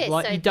is in. Yeah,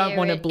 like so you don't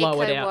want to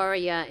blow it out.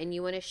 Warrior, and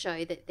you want to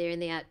show that they're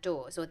in the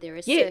outdoors, or they're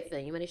a surfer,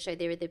 and you want to show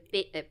they're at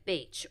the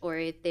beach, or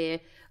if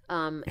they're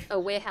a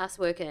warehouse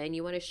worker and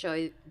you want to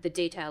show the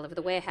detail of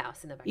the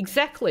warehouse in the background.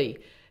 Exactly.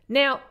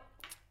 Now,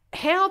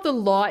 how the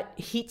light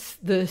hits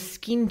the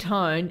skin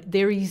tone,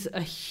 there is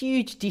a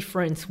huge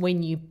difference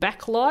when you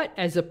backlight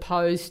as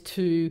opposed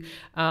to,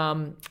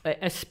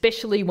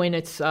 especially when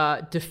it's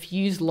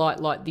diffused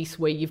light like this,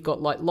 where you've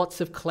got like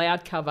lots of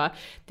cloud cover.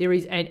 There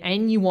is,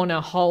 and you want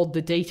to hold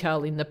the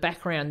detail in the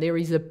background. There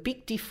is a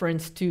big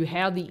difference to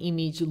how the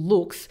image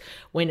looks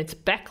when it's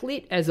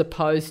backlit as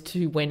opposed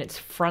to when it's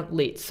front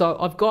lit. So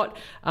I've got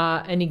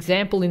an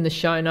example in the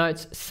show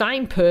notes.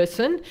 Same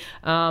person.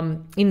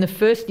 In the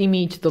first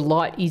image, the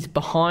light is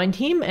behind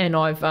him, and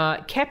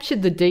I've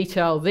captured the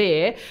detail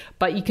there,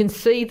 but you can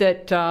see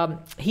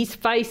that his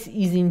face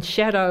is in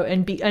shadow,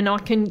 and I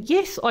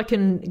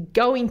can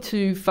go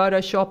into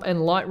Photoshop and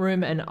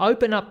Lightroom and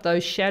open up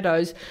those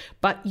shadows,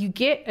 but you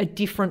get a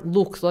different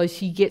look. So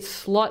you get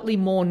slightly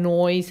more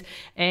noise,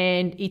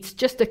 and it's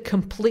just a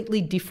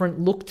completely different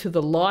look to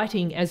the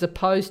lighting as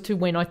opposed to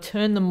when I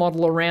turn the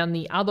model around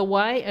the other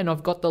way and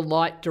I've got the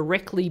light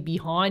directly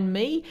behind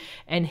me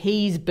and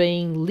he's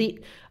being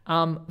lit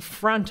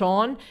front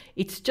on.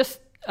 It's just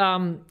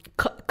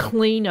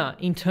cleaner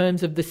in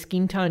terms of the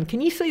skin tone.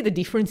 Can you see the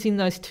difference in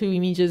those two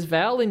images,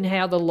 Val, in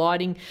how the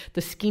lighting,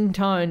 the skin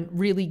tone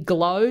really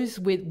glows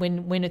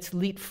when it's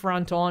lit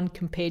front on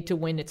compared to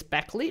when it's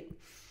backlit?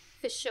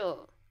 For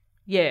sure.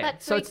 Yeah.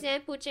 But for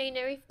example, Gina,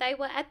 if they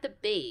were at the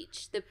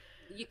beach,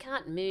 you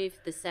can't move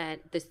the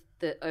sand,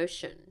 the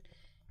ocean,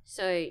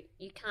 so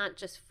you can't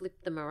just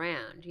flip them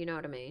around. You know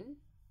what I mean?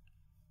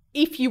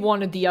 If you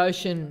wanted the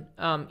ocean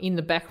in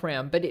the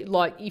background, but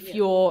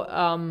you're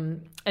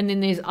and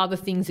then there's other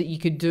things that you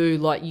could do,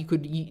 like you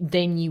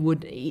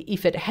would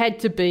if it had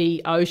to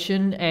be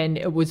ocean and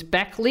it was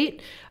backlit,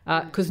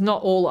 because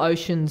not all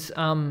oceans,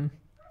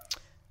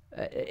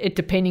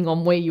 depending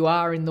on where you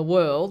are in the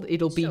world,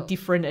 it'll be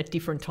different at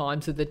different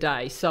times of the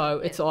day. So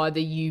it's either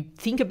you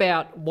think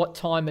about what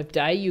time of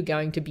day you're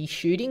going to be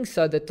shooting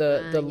so that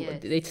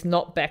it's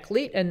not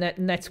backlit, and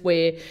that's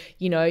where,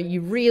 you know, you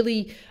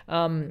really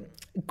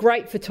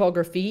great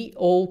photography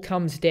all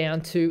comes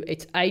down to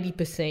it's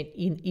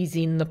 80% is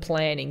in the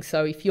planning.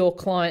 So if your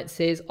client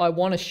says, I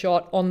want a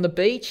shot on the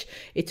beach,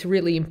 it's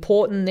really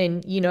important,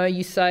 then, you know,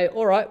 you say,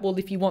 all right, well,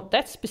 if you want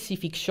that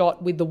specific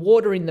shot with the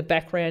water in the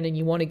background and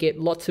you want to get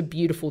lots of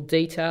beautiful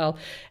detail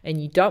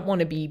and you don't want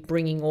to be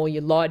bringing all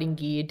your lighting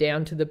gear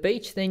down to the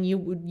beach, then you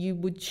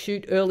would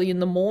shoot early in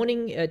the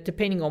morning,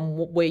 depending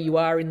on where you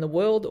are in the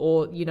world,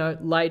 or, you know,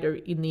 later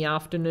in the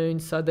afternoon,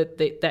 so that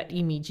that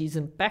image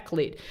isn't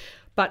backlit.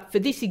 But for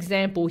this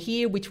example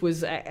here, which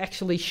was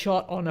actually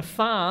shot on a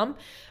farm,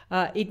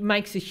 it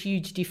makes a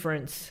huge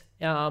difference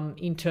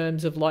in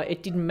terms of, like,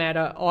 it didn't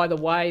matter either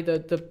way.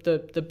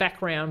 The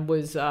background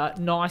was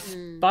nice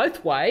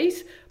both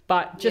ways,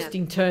 but just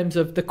in terms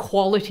of the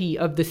quality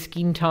of the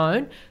skin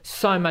tone,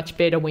 so much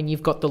better when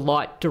you've got the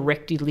light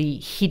directly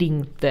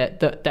hitting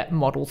that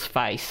model's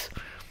face.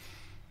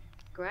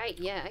 Great,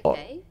 yeah,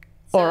 okay.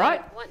 All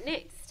right. What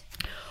next?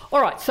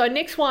 All right, so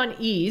next one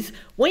is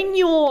when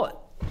you're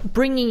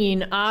bringing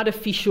in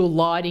artificial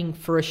lighting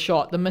for a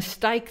shot, the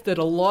mistake that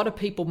a lot of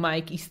people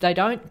make is they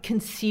don't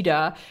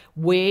consider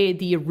where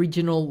the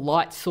original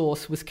light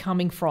source was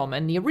coming from.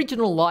 And the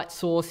original light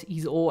source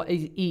is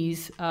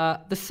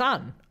the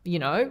sun, you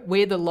know,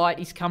 where the light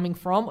is coming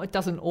from. It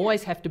doesn't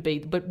always have to be,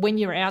 but when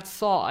you're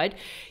outside,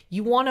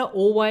 you want to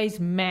always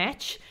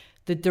match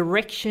the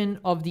direction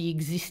of the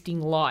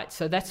existing light.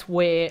 So that's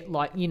where,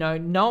 like, you know,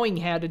 knowing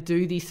how to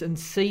do this and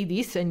see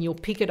this, and you'll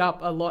pick it up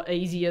a lot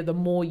easier the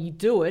more you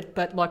do it.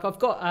 But like, I've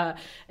got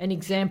an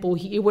example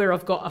here where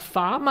I've got a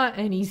farmer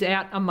and he's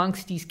out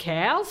amongst his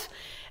cows,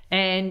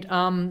 and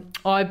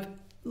I've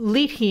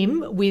lit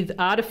him with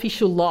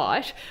artificial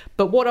light,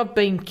 but what I've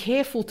been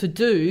careful to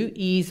do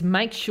is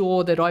make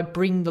sure that I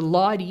bring the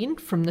light in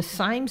from the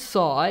same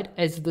side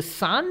as the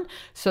sun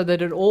so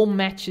that it all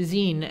matches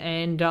in,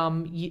 and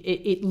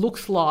it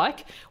looks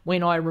like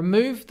when I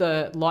remove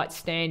the light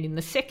stand in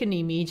the second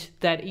image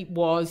that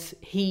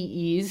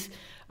he is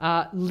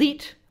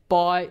lit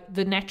by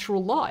the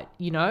natural light,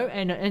 you know,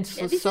 and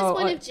so, now, this is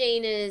one of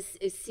Gina's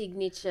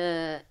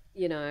signature,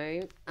 you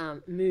know,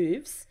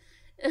 moves.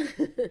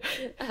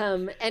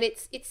 And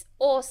it's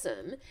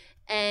awesome.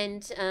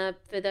 And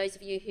for those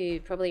of you who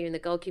probably are in the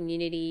gold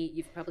community,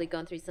 you've probably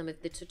gone through some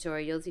of the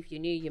tutorials. If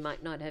you're new, you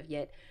might not have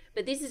yet.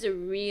 But this is a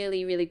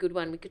really, really good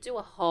one. We could do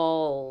a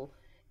whole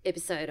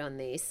episode on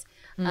this.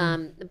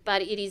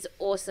 But it is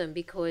awesome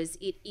because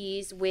it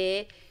is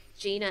where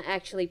Gina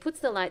actually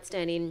puts the light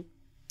stand in,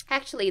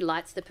 actually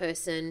lights the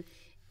person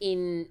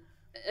in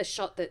a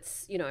shot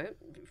that's, you know,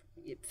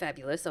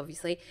 fabulous,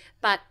 obviously,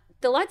 but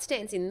the light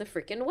stand's in the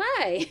freaking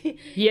way.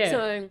 Yeah.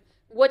 So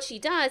what she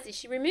does is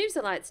she removes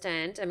the light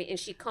stand, and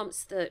she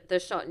comps the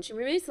shot, and she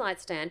removes the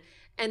light stand,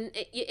 and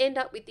you end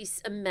up with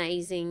this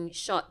amazing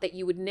shot that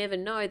you would never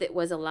know that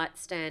was a light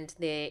stand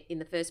there in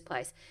the first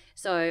place.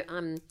 So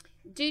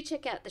do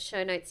check out the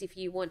show notes if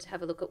you want to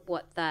have a look at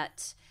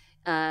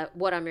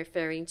what I'm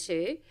referring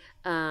to.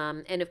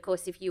 And of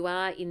course, if you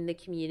are in the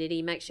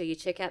community, make sure you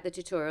check out the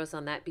tutorials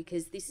on that,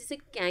 because this is a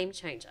game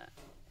changer.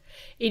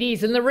 It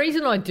is, and the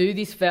reason I do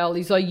this, Val,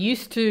 is I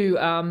used to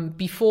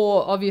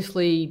before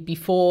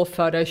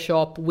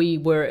Photoshop, we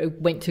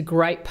went to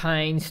great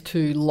pains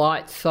to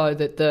light so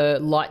that the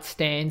light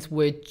stands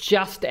were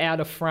just out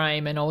of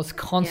frame, and I was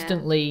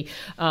constantly,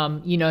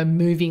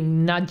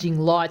 moving, nudging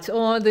lights.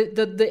 Oh,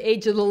 the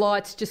edge of the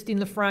light's just in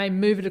the frame.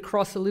 Move it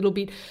across a little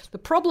bit. The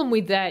problem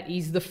with that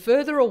is the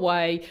further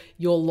away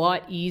your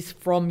light is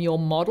from your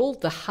model,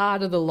 the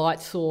harder the light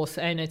source,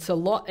 and it's a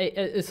lot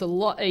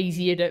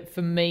easier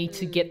for me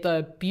to get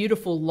the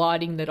beautiful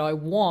lighting that I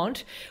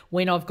want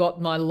when I've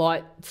got my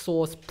light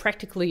source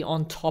practically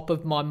on top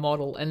of my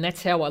model, and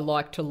that's how I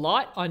like to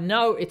light. I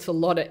know it's a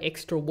lot of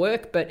extra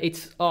work, but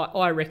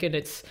I reckon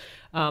it's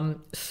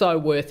so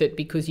worth it,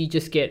 because you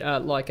just get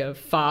like a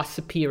far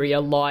superior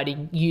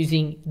lighting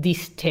using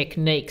this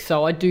technique.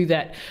 So I do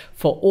that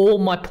for all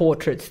my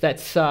portraits.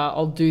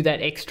 I'll do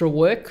that extra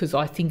work because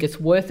I think it's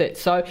worth it.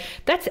 So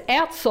that's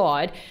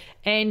outside.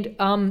 And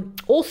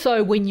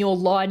also when you're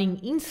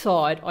lighting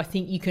inside, I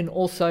think you can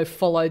also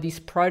follow this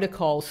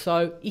protocol.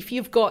 So if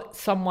you've got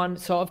someone,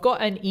 so I've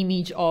got an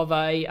image of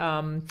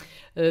the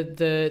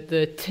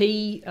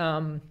tea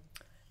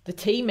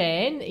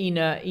man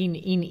in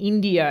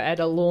India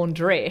at a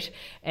laundrette,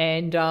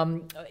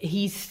 and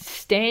he's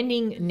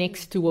standing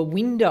next to a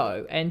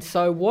window. And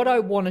so what I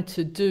wanted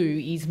to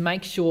do is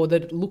make sure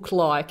that it looked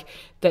like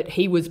that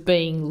he was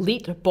being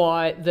lit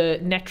by the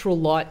natural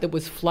light that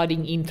was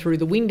flooding in through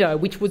the window,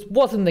 which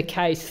wasn't the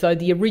case. So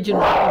the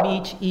original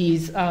image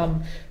is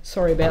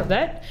sorry about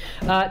that.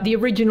 The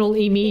original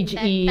image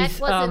that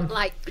wasn't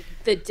like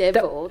the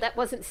devil. That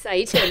wasn't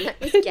Satan.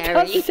 That was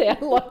Gary. It does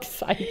sound like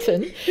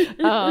Satan.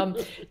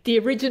 The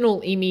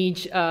original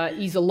image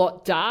is a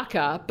lot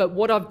darker, but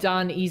what I've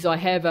done is I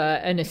have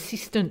an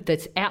assistant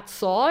that's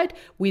outside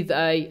with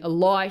a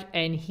light,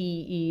 and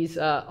he is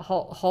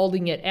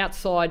holding it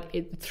outside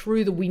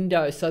through the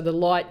window. So the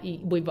light,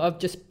 I've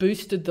just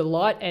boosted the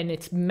light, and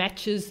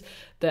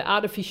the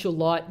artificial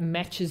light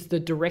matches the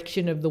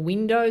direction of the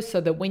window, so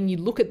that when you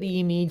look at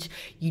the image,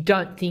 you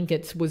don't think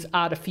it was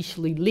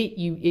artificially lit.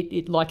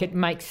 It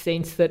makes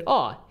sense that,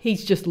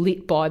 he's just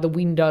lit by the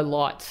window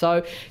light.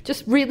 So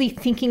just really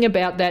thinking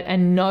about that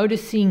and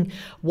noticing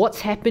what's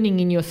happening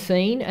in your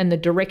scene and the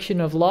direction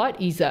of light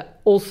is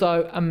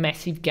also a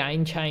massive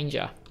game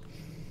changer.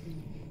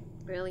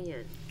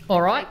 Brilliant.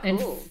 All right. Okay,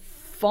 cool. And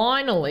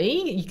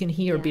finally, you can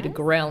hear a bit of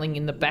growling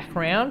in the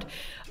background.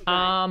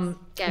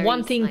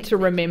 One thing to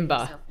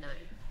remember: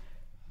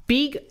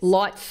 big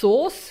light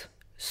source,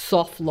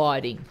 soft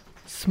lighting;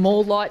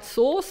 small light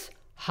source,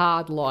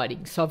 hard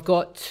lighting. So I've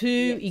got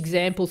two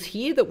examples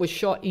here that were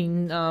shot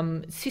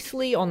in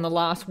Sicily on the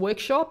last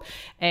workshop,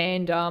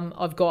 and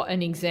I've got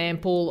an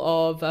example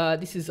of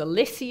this is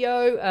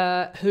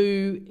Alessio,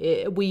 who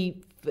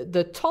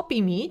the top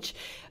image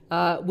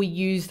we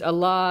used a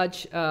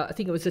large, I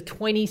think it was a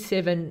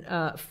 27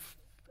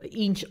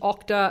 inch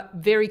octa,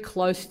 very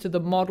close to the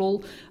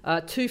model,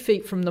 2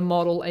 feet from the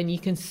model, and you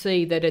can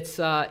see that it's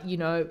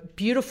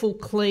beautiful,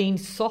 clean,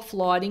 soft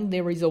lighting.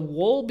 There is a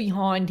wall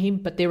behind him,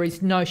 but there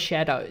is no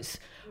shadows,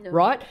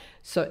 right?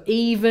 So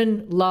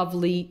even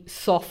lovely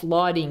soft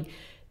lighting.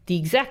 The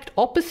exact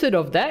opposite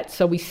of that,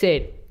 so we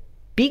said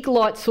big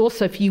light source.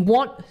 So if you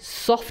want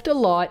softer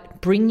light,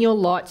 bring your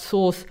light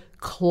source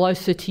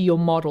closer to your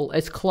model,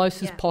 as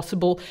close as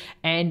possible,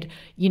 and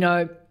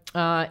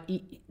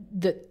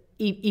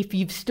if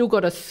you've still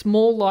got a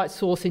small light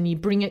source and you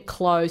bring it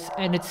close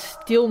and it's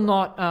still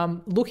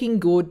not looking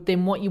good,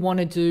 then what you want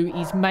to do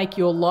is make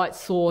your light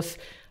source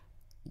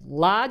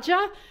larger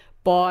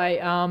by,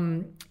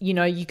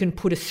 you can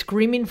put a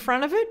scrim in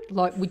front of it,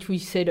 like which we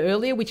said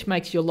earlier, which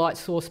makes your light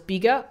source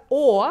bigger.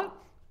 Or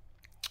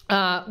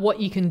what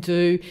you can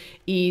do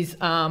is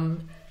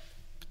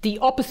the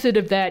opposite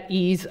of that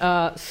is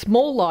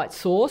small light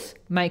source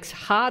makes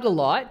harder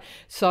light.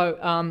 So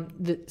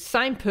the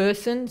same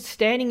person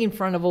standing in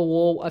front of a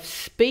wall of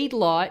speed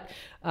light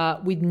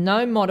with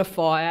no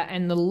modifier,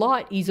 and the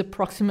light is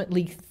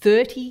approximately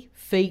 30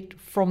 feet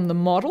from the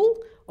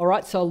model. All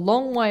right, so a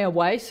long way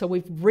away. So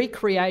we've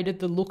recreated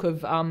the look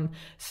of,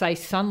 say,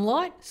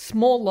 sunlight.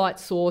 Small light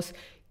source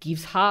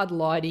gives hard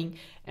lighting,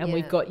 and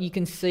we've got, you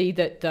can see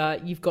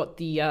that you've got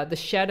the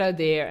shadow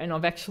there, and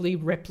I've actually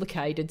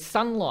replicated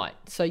sunlight.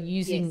 So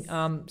using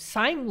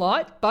same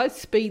light, both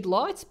speed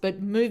lights,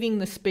 but moving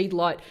the speed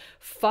light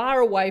far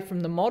away from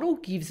the model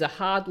gives a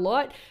hard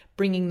light.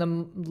 Bringing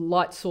the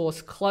light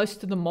source close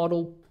to the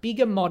model,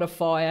 bigger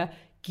modifier,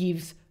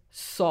 gives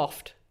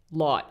soft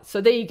light. So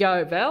there you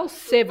go, Val.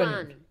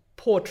 7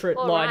 portrait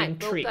lighting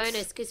tricks. Well,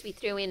 bonus because we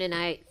threw in an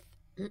 8th.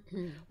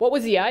 What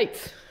was the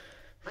 8th?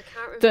 I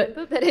can't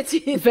remember, but it's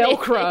in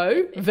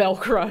Velcro.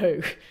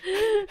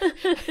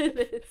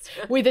 That's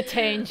right. With a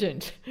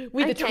tangent,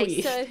 with a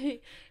twist. So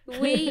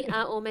we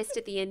are almost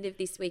at the end of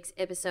this week's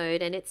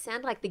episode, and it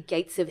sounds like the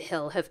gates of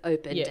hell have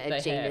opened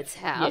at Gina's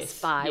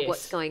house by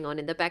what's going on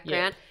in the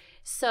background. Yeah.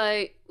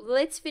 So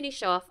let's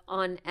finish off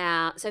on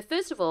our... So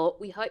first of all,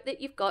 we hope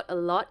that you've got a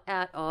lot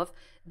out of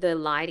the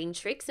lighting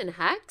tricks and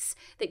hacks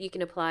that you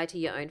can apply to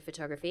your own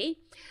photography.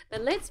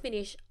 But let's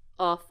finish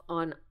off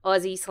on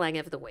Aussie slang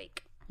of the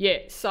week. Yeah,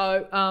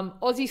 so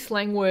Aussie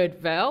slang word,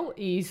 Val,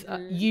 is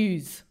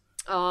use.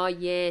 Oh,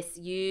 yes,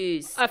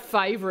 use. A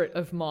favourite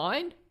of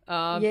mine.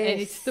 And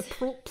it's the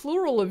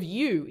plural of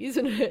you,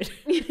 isn't it?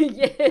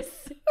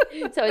 Yes.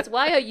 So it's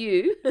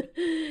Y-O-U.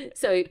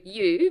 So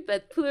you,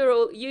 but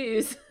plural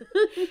use.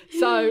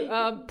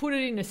 So put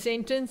it in a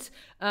sentence.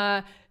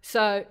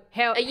 So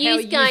how are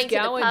you going to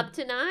the pub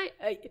tonight?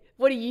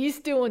 What are you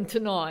doing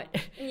tonight?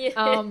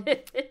 Yeah.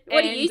 What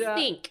do you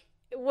think?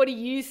 What do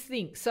you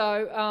think?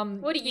 So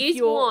what do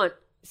you want?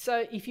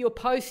 So if you're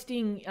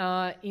posting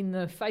in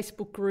the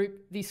Facebook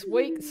group this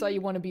week, so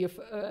you want to be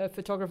a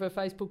photographer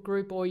Facebook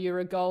group, or you're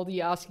a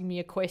Goldie asking me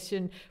a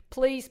question,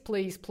 please,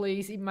 please,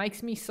 please, it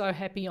makes me so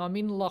happy. I'm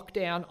in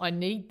lockdown. I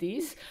need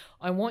this.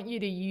 I want you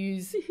to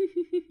use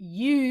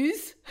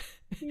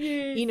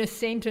in a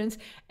sentence.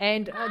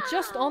 And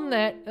just on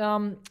that,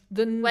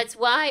 it's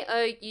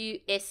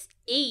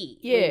Y-O-U-S-E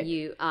when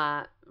you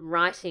are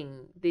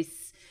writing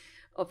this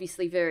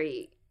obviously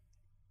very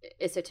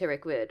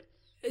esoteric word.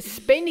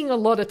 Spending a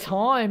lot of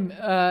time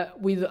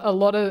we've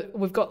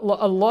got a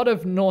lot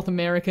of North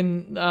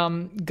American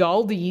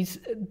Goldies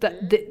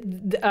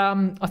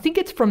that I think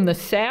it's from the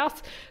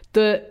South.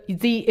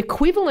 The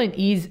equivalent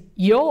is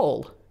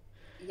y'all.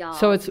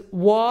 So it's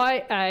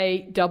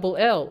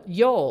Y-A-L-L,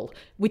 y'all,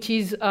 which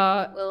is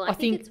I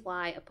think it's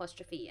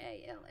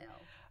Y''A''L''.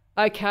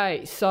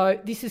 Okay, so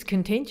this is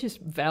contentious,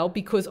 Val,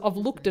 because I've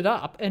looked it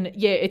up, and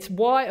it's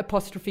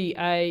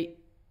Y''A''L'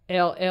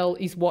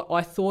 is what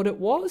I thought it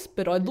was,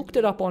 but I looked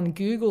it up on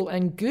Google,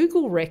 and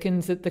Google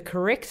reckons that the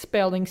correct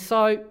spelling,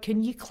 so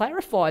can you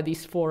clarify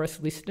this for us,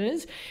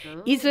 listeners?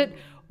 Is it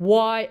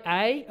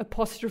Y-A''L'',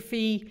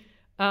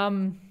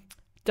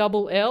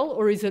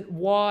 or is it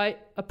Y''A''L''?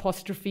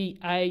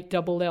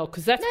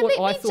 Because that's what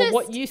I thought.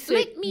 What you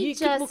said. We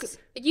don't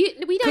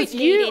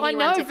need anyone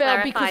to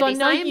clarify because I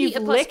know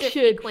you've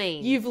lectured.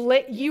 Queen.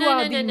 You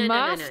are the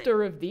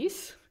master of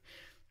this.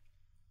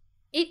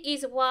 It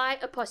is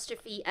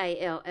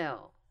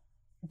Y''A''L''.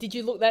 Did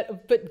you look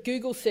that? But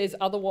Google says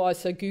otherwise,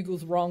 so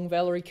Google's wrong,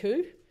 Valerie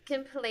Khoo.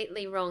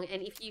 Completely wrong.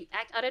 And if you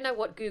I don't know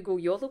what Google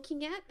you're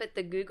looking at, but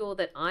the Google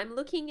that I'm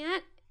looking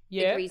at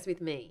agrees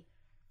with me.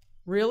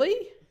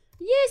 Really?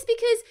 Yes,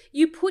 because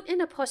you put an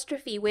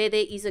apostrophe where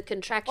there is a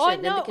contraction. I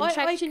know. And the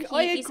contraction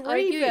I here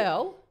agree, is OU.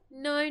 Val.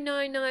 No.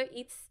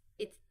 It's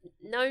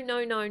no.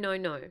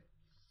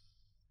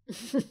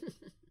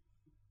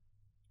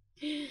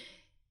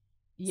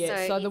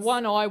 Yeah, so the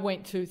one I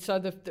went to,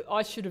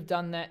 I should have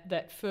done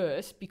that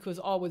first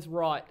because I was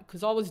right,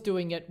 because I was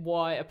doing it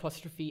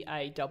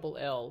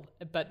Y''A''L'',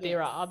 but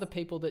there are other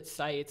people that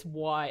say it's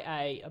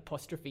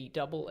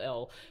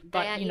Y''A''L''.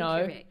 But, they are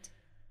incorrect.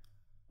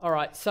 All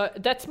right, so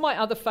that's my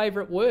other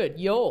favourite word,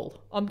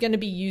 y'all. I'm going to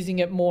be using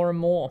it more and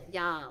more.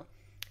 Y'all.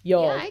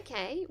 Yeah,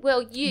 okay.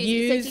 Well,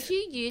 use. So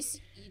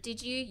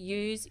did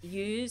you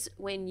use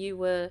when you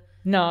were...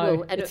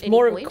 No, well, it's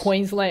more of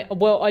Queensland.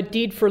 Well, I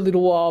did for a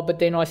little while, but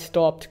then I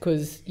stopped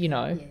because,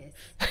 Yes.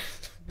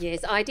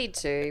 Yes, I did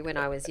too when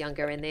I was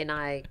younger, and then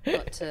I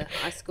got to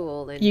high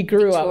school and you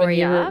grew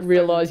Victoria up and you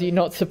realised you're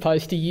not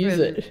supposed to use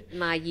it.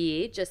 My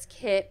year just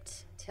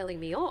kept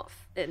telling me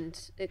off, and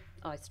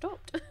I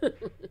stopped.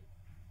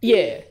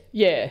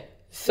 Yeah.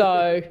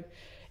 So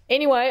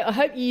Anyway, I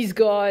hope you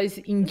guys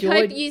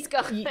enjoyed.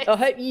 I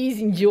hope you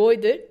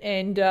enjoyed it.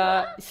 And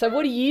so,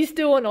 what are you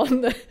doing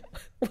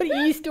What are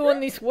you doing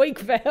this week,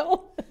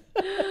 Val?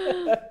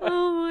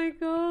 Oh my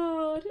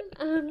god!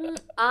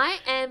 I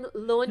am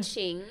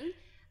launching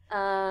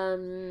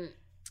a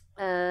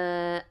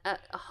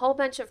whole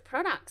bunch of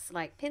products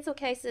like pencil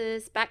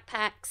cases,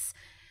 backpacks,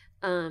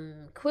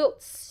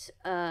 quilts,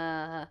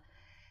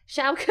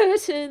 shower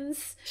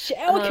curtains.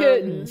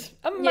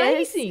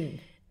 Amazing. Yes.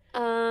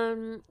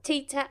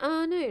 Tea towel.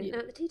 Oh no,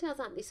 the tea towels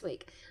aren't this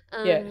week.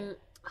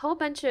 Whole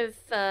bunch of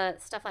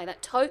stuff like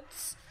that.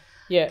 Totes.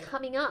 Yeah.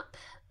 Coming up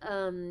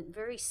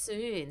very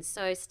soon.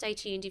 So stay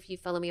tuned. If you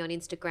follow me on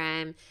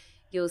Instagram,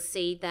 you'll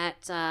see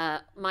that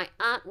my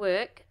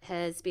artwork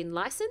has been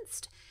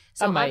licensed.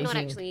 So Amazing. I'm not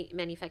actually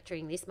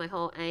manufacturing this. My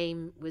whole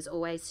aim was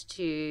always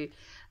to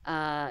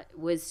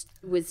was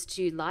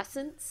to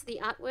license the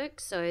artwork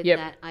so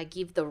that I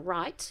give the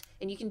right,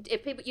 and you can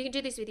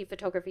do this with your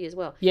photography as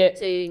well. Yeah.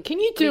 So can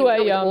you do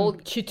a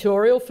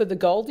tutorial for the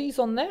Goldies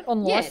on that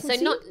on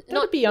licensing? So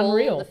not be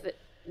unreal.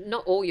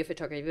 Not all your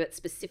photography, but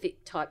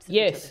specific types of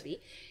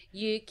photography.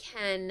 You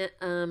can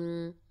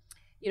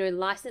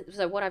license.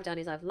 So what I've done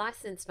is I've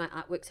licensed my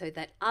artwork so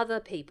that other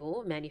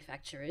people,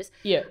 manufacturers,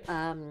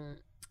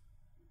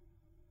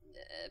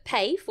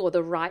 pay for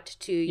the right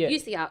to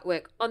use the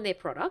artwork on their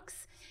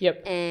products.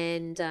 Yep.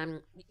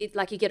 And it's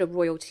like you get a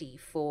royalty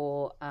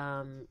for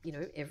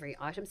every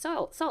item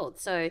sold.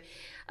 So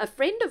a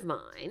friend of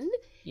mine,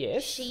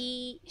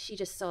 she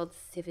just sold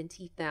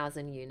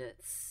 70,000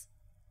 units.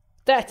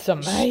 That's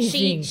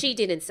amazing. She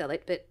didn't sell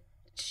it, but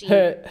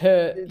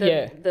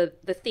the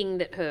thing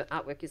that her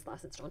artwork is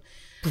licensed on.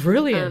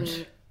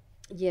 Brilliant.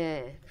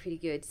 Pretty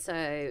good.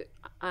 So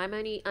I'm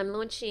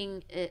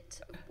launching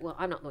it. Well,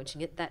 I'm not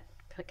launching it. That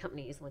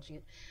company is launching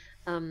it.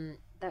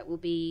 That will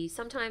be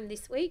sometime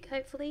this week,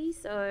 hopefully.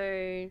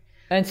 So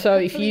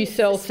if you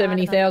sell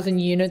 70,000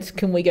 units,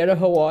 can we go to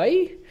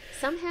Hawaii?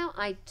 Somehow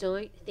I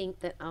don't think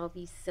that I'll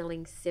be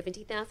selling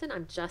 70,000.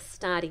 I'm just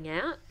starting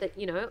out, but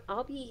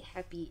I'll be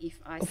happy if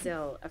I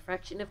sell a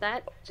fraction of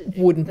that.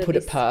 Wouldn't put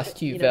it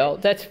past you, Val.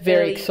 That's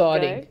very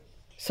exciting.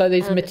 So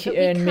there's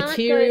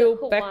material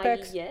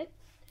backpacks. Yet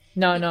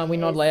no, we're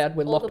not allowed.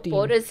 We're locked in.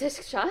 All the borders are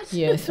shut.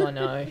 Yes, I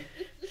know.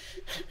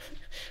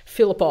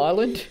 Phillip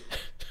Island.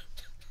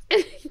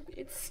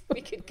 We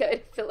could go to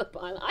Phillip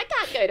Island. I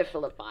can't go to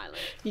Phillip Island.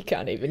 You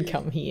can't even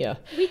come here.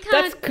 We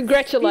can't.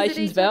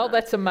 Congratulations, Val.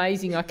 That's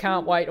amazing. I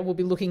can't wait. We'll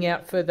be looking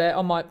out for that.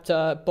 I might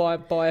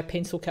buy a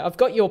pencil case. I've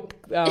got your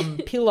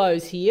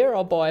pillows here.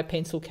 I'll buy a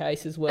pencil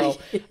case as well.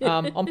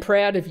 I'm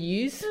proud of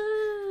yous.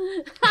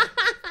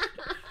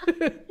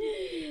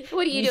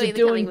 What are you doing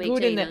the coming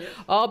week, Gina?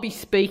 I'll be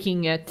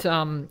speaking at.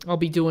 I'll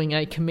be doing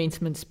a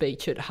commencement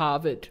speech at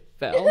Harvard,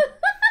 Val.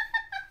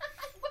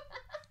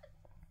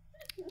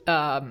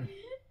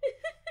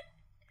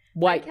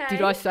 Wait, okay.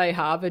 Did I say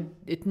Harvard?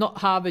 It's not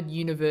Harvard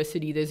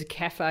University. There's a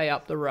cafe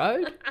up the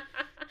road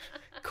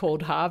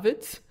called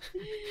Harvard's.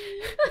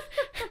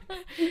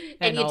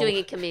 and you're doing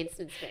a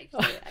commencement speech. Yeah,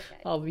 okay.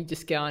 I'll be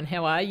just going,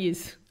 how are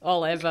yous?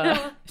 I'll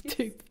have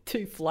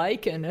two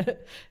flake and a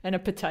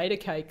potato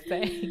cake,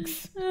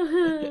 thanks.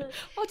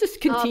 I'll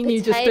just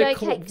continue potato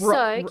cake.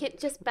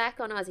 Just back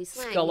on Aussie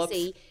slang, scallops. You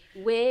see,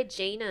 where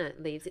Gina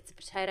lives, it's a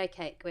potato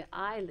cake. Where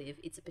I live,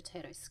 it's a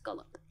potato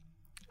scallop.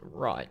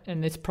 Right,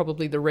 and it's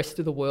probably the rest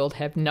of the world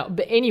have no.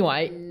 But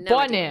anyway,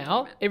 by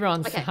now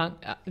everyone's everyone's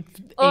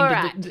gone home.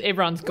 Where do we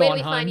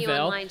find you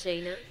online,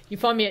 Gina? You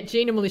find me at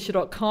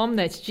GinaMilicia.com.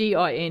 That's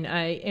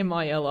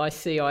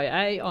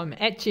GinaMilicia. I'm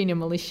at Gina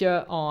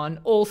Milicia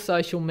on all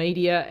social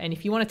media. And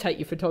if you want to take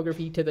your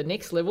photography to the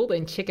next level,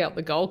 then check out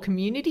the Gold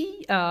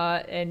Community,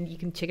 and you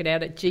can check it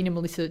out at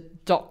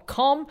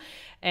GinaMilicia.com.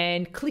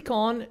 And click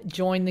on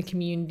join the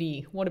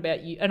community. What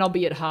about you? And I'll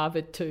be at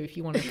Harvard too if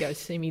you want to go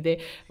see me there.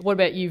 What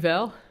about you,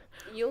 Val?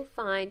 You'll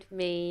find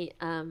me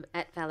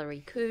at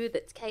Valerie Khoo,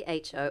 that's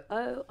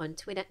KHOO, on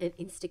Twitter and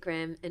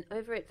Instagram, and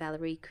over at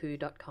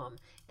ValerieKhoo.com.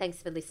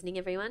 Thanks for listening,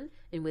 everyone,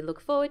 and we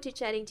look forward to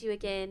chatting to you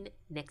again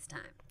next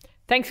time.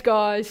 Thanks,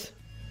 guys.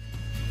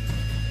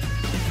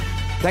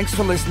 Thanks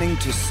for listening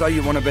to So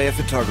You Want to Be a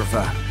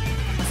Photographer.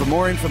 For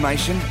more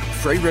information,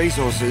 free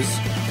resources,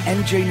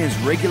 and Gina's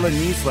regular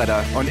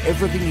newsletter on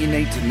everything you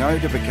need to know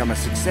to become a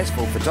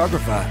successful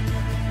photographer,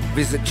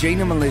 visit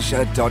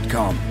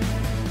GinaMilicia.com.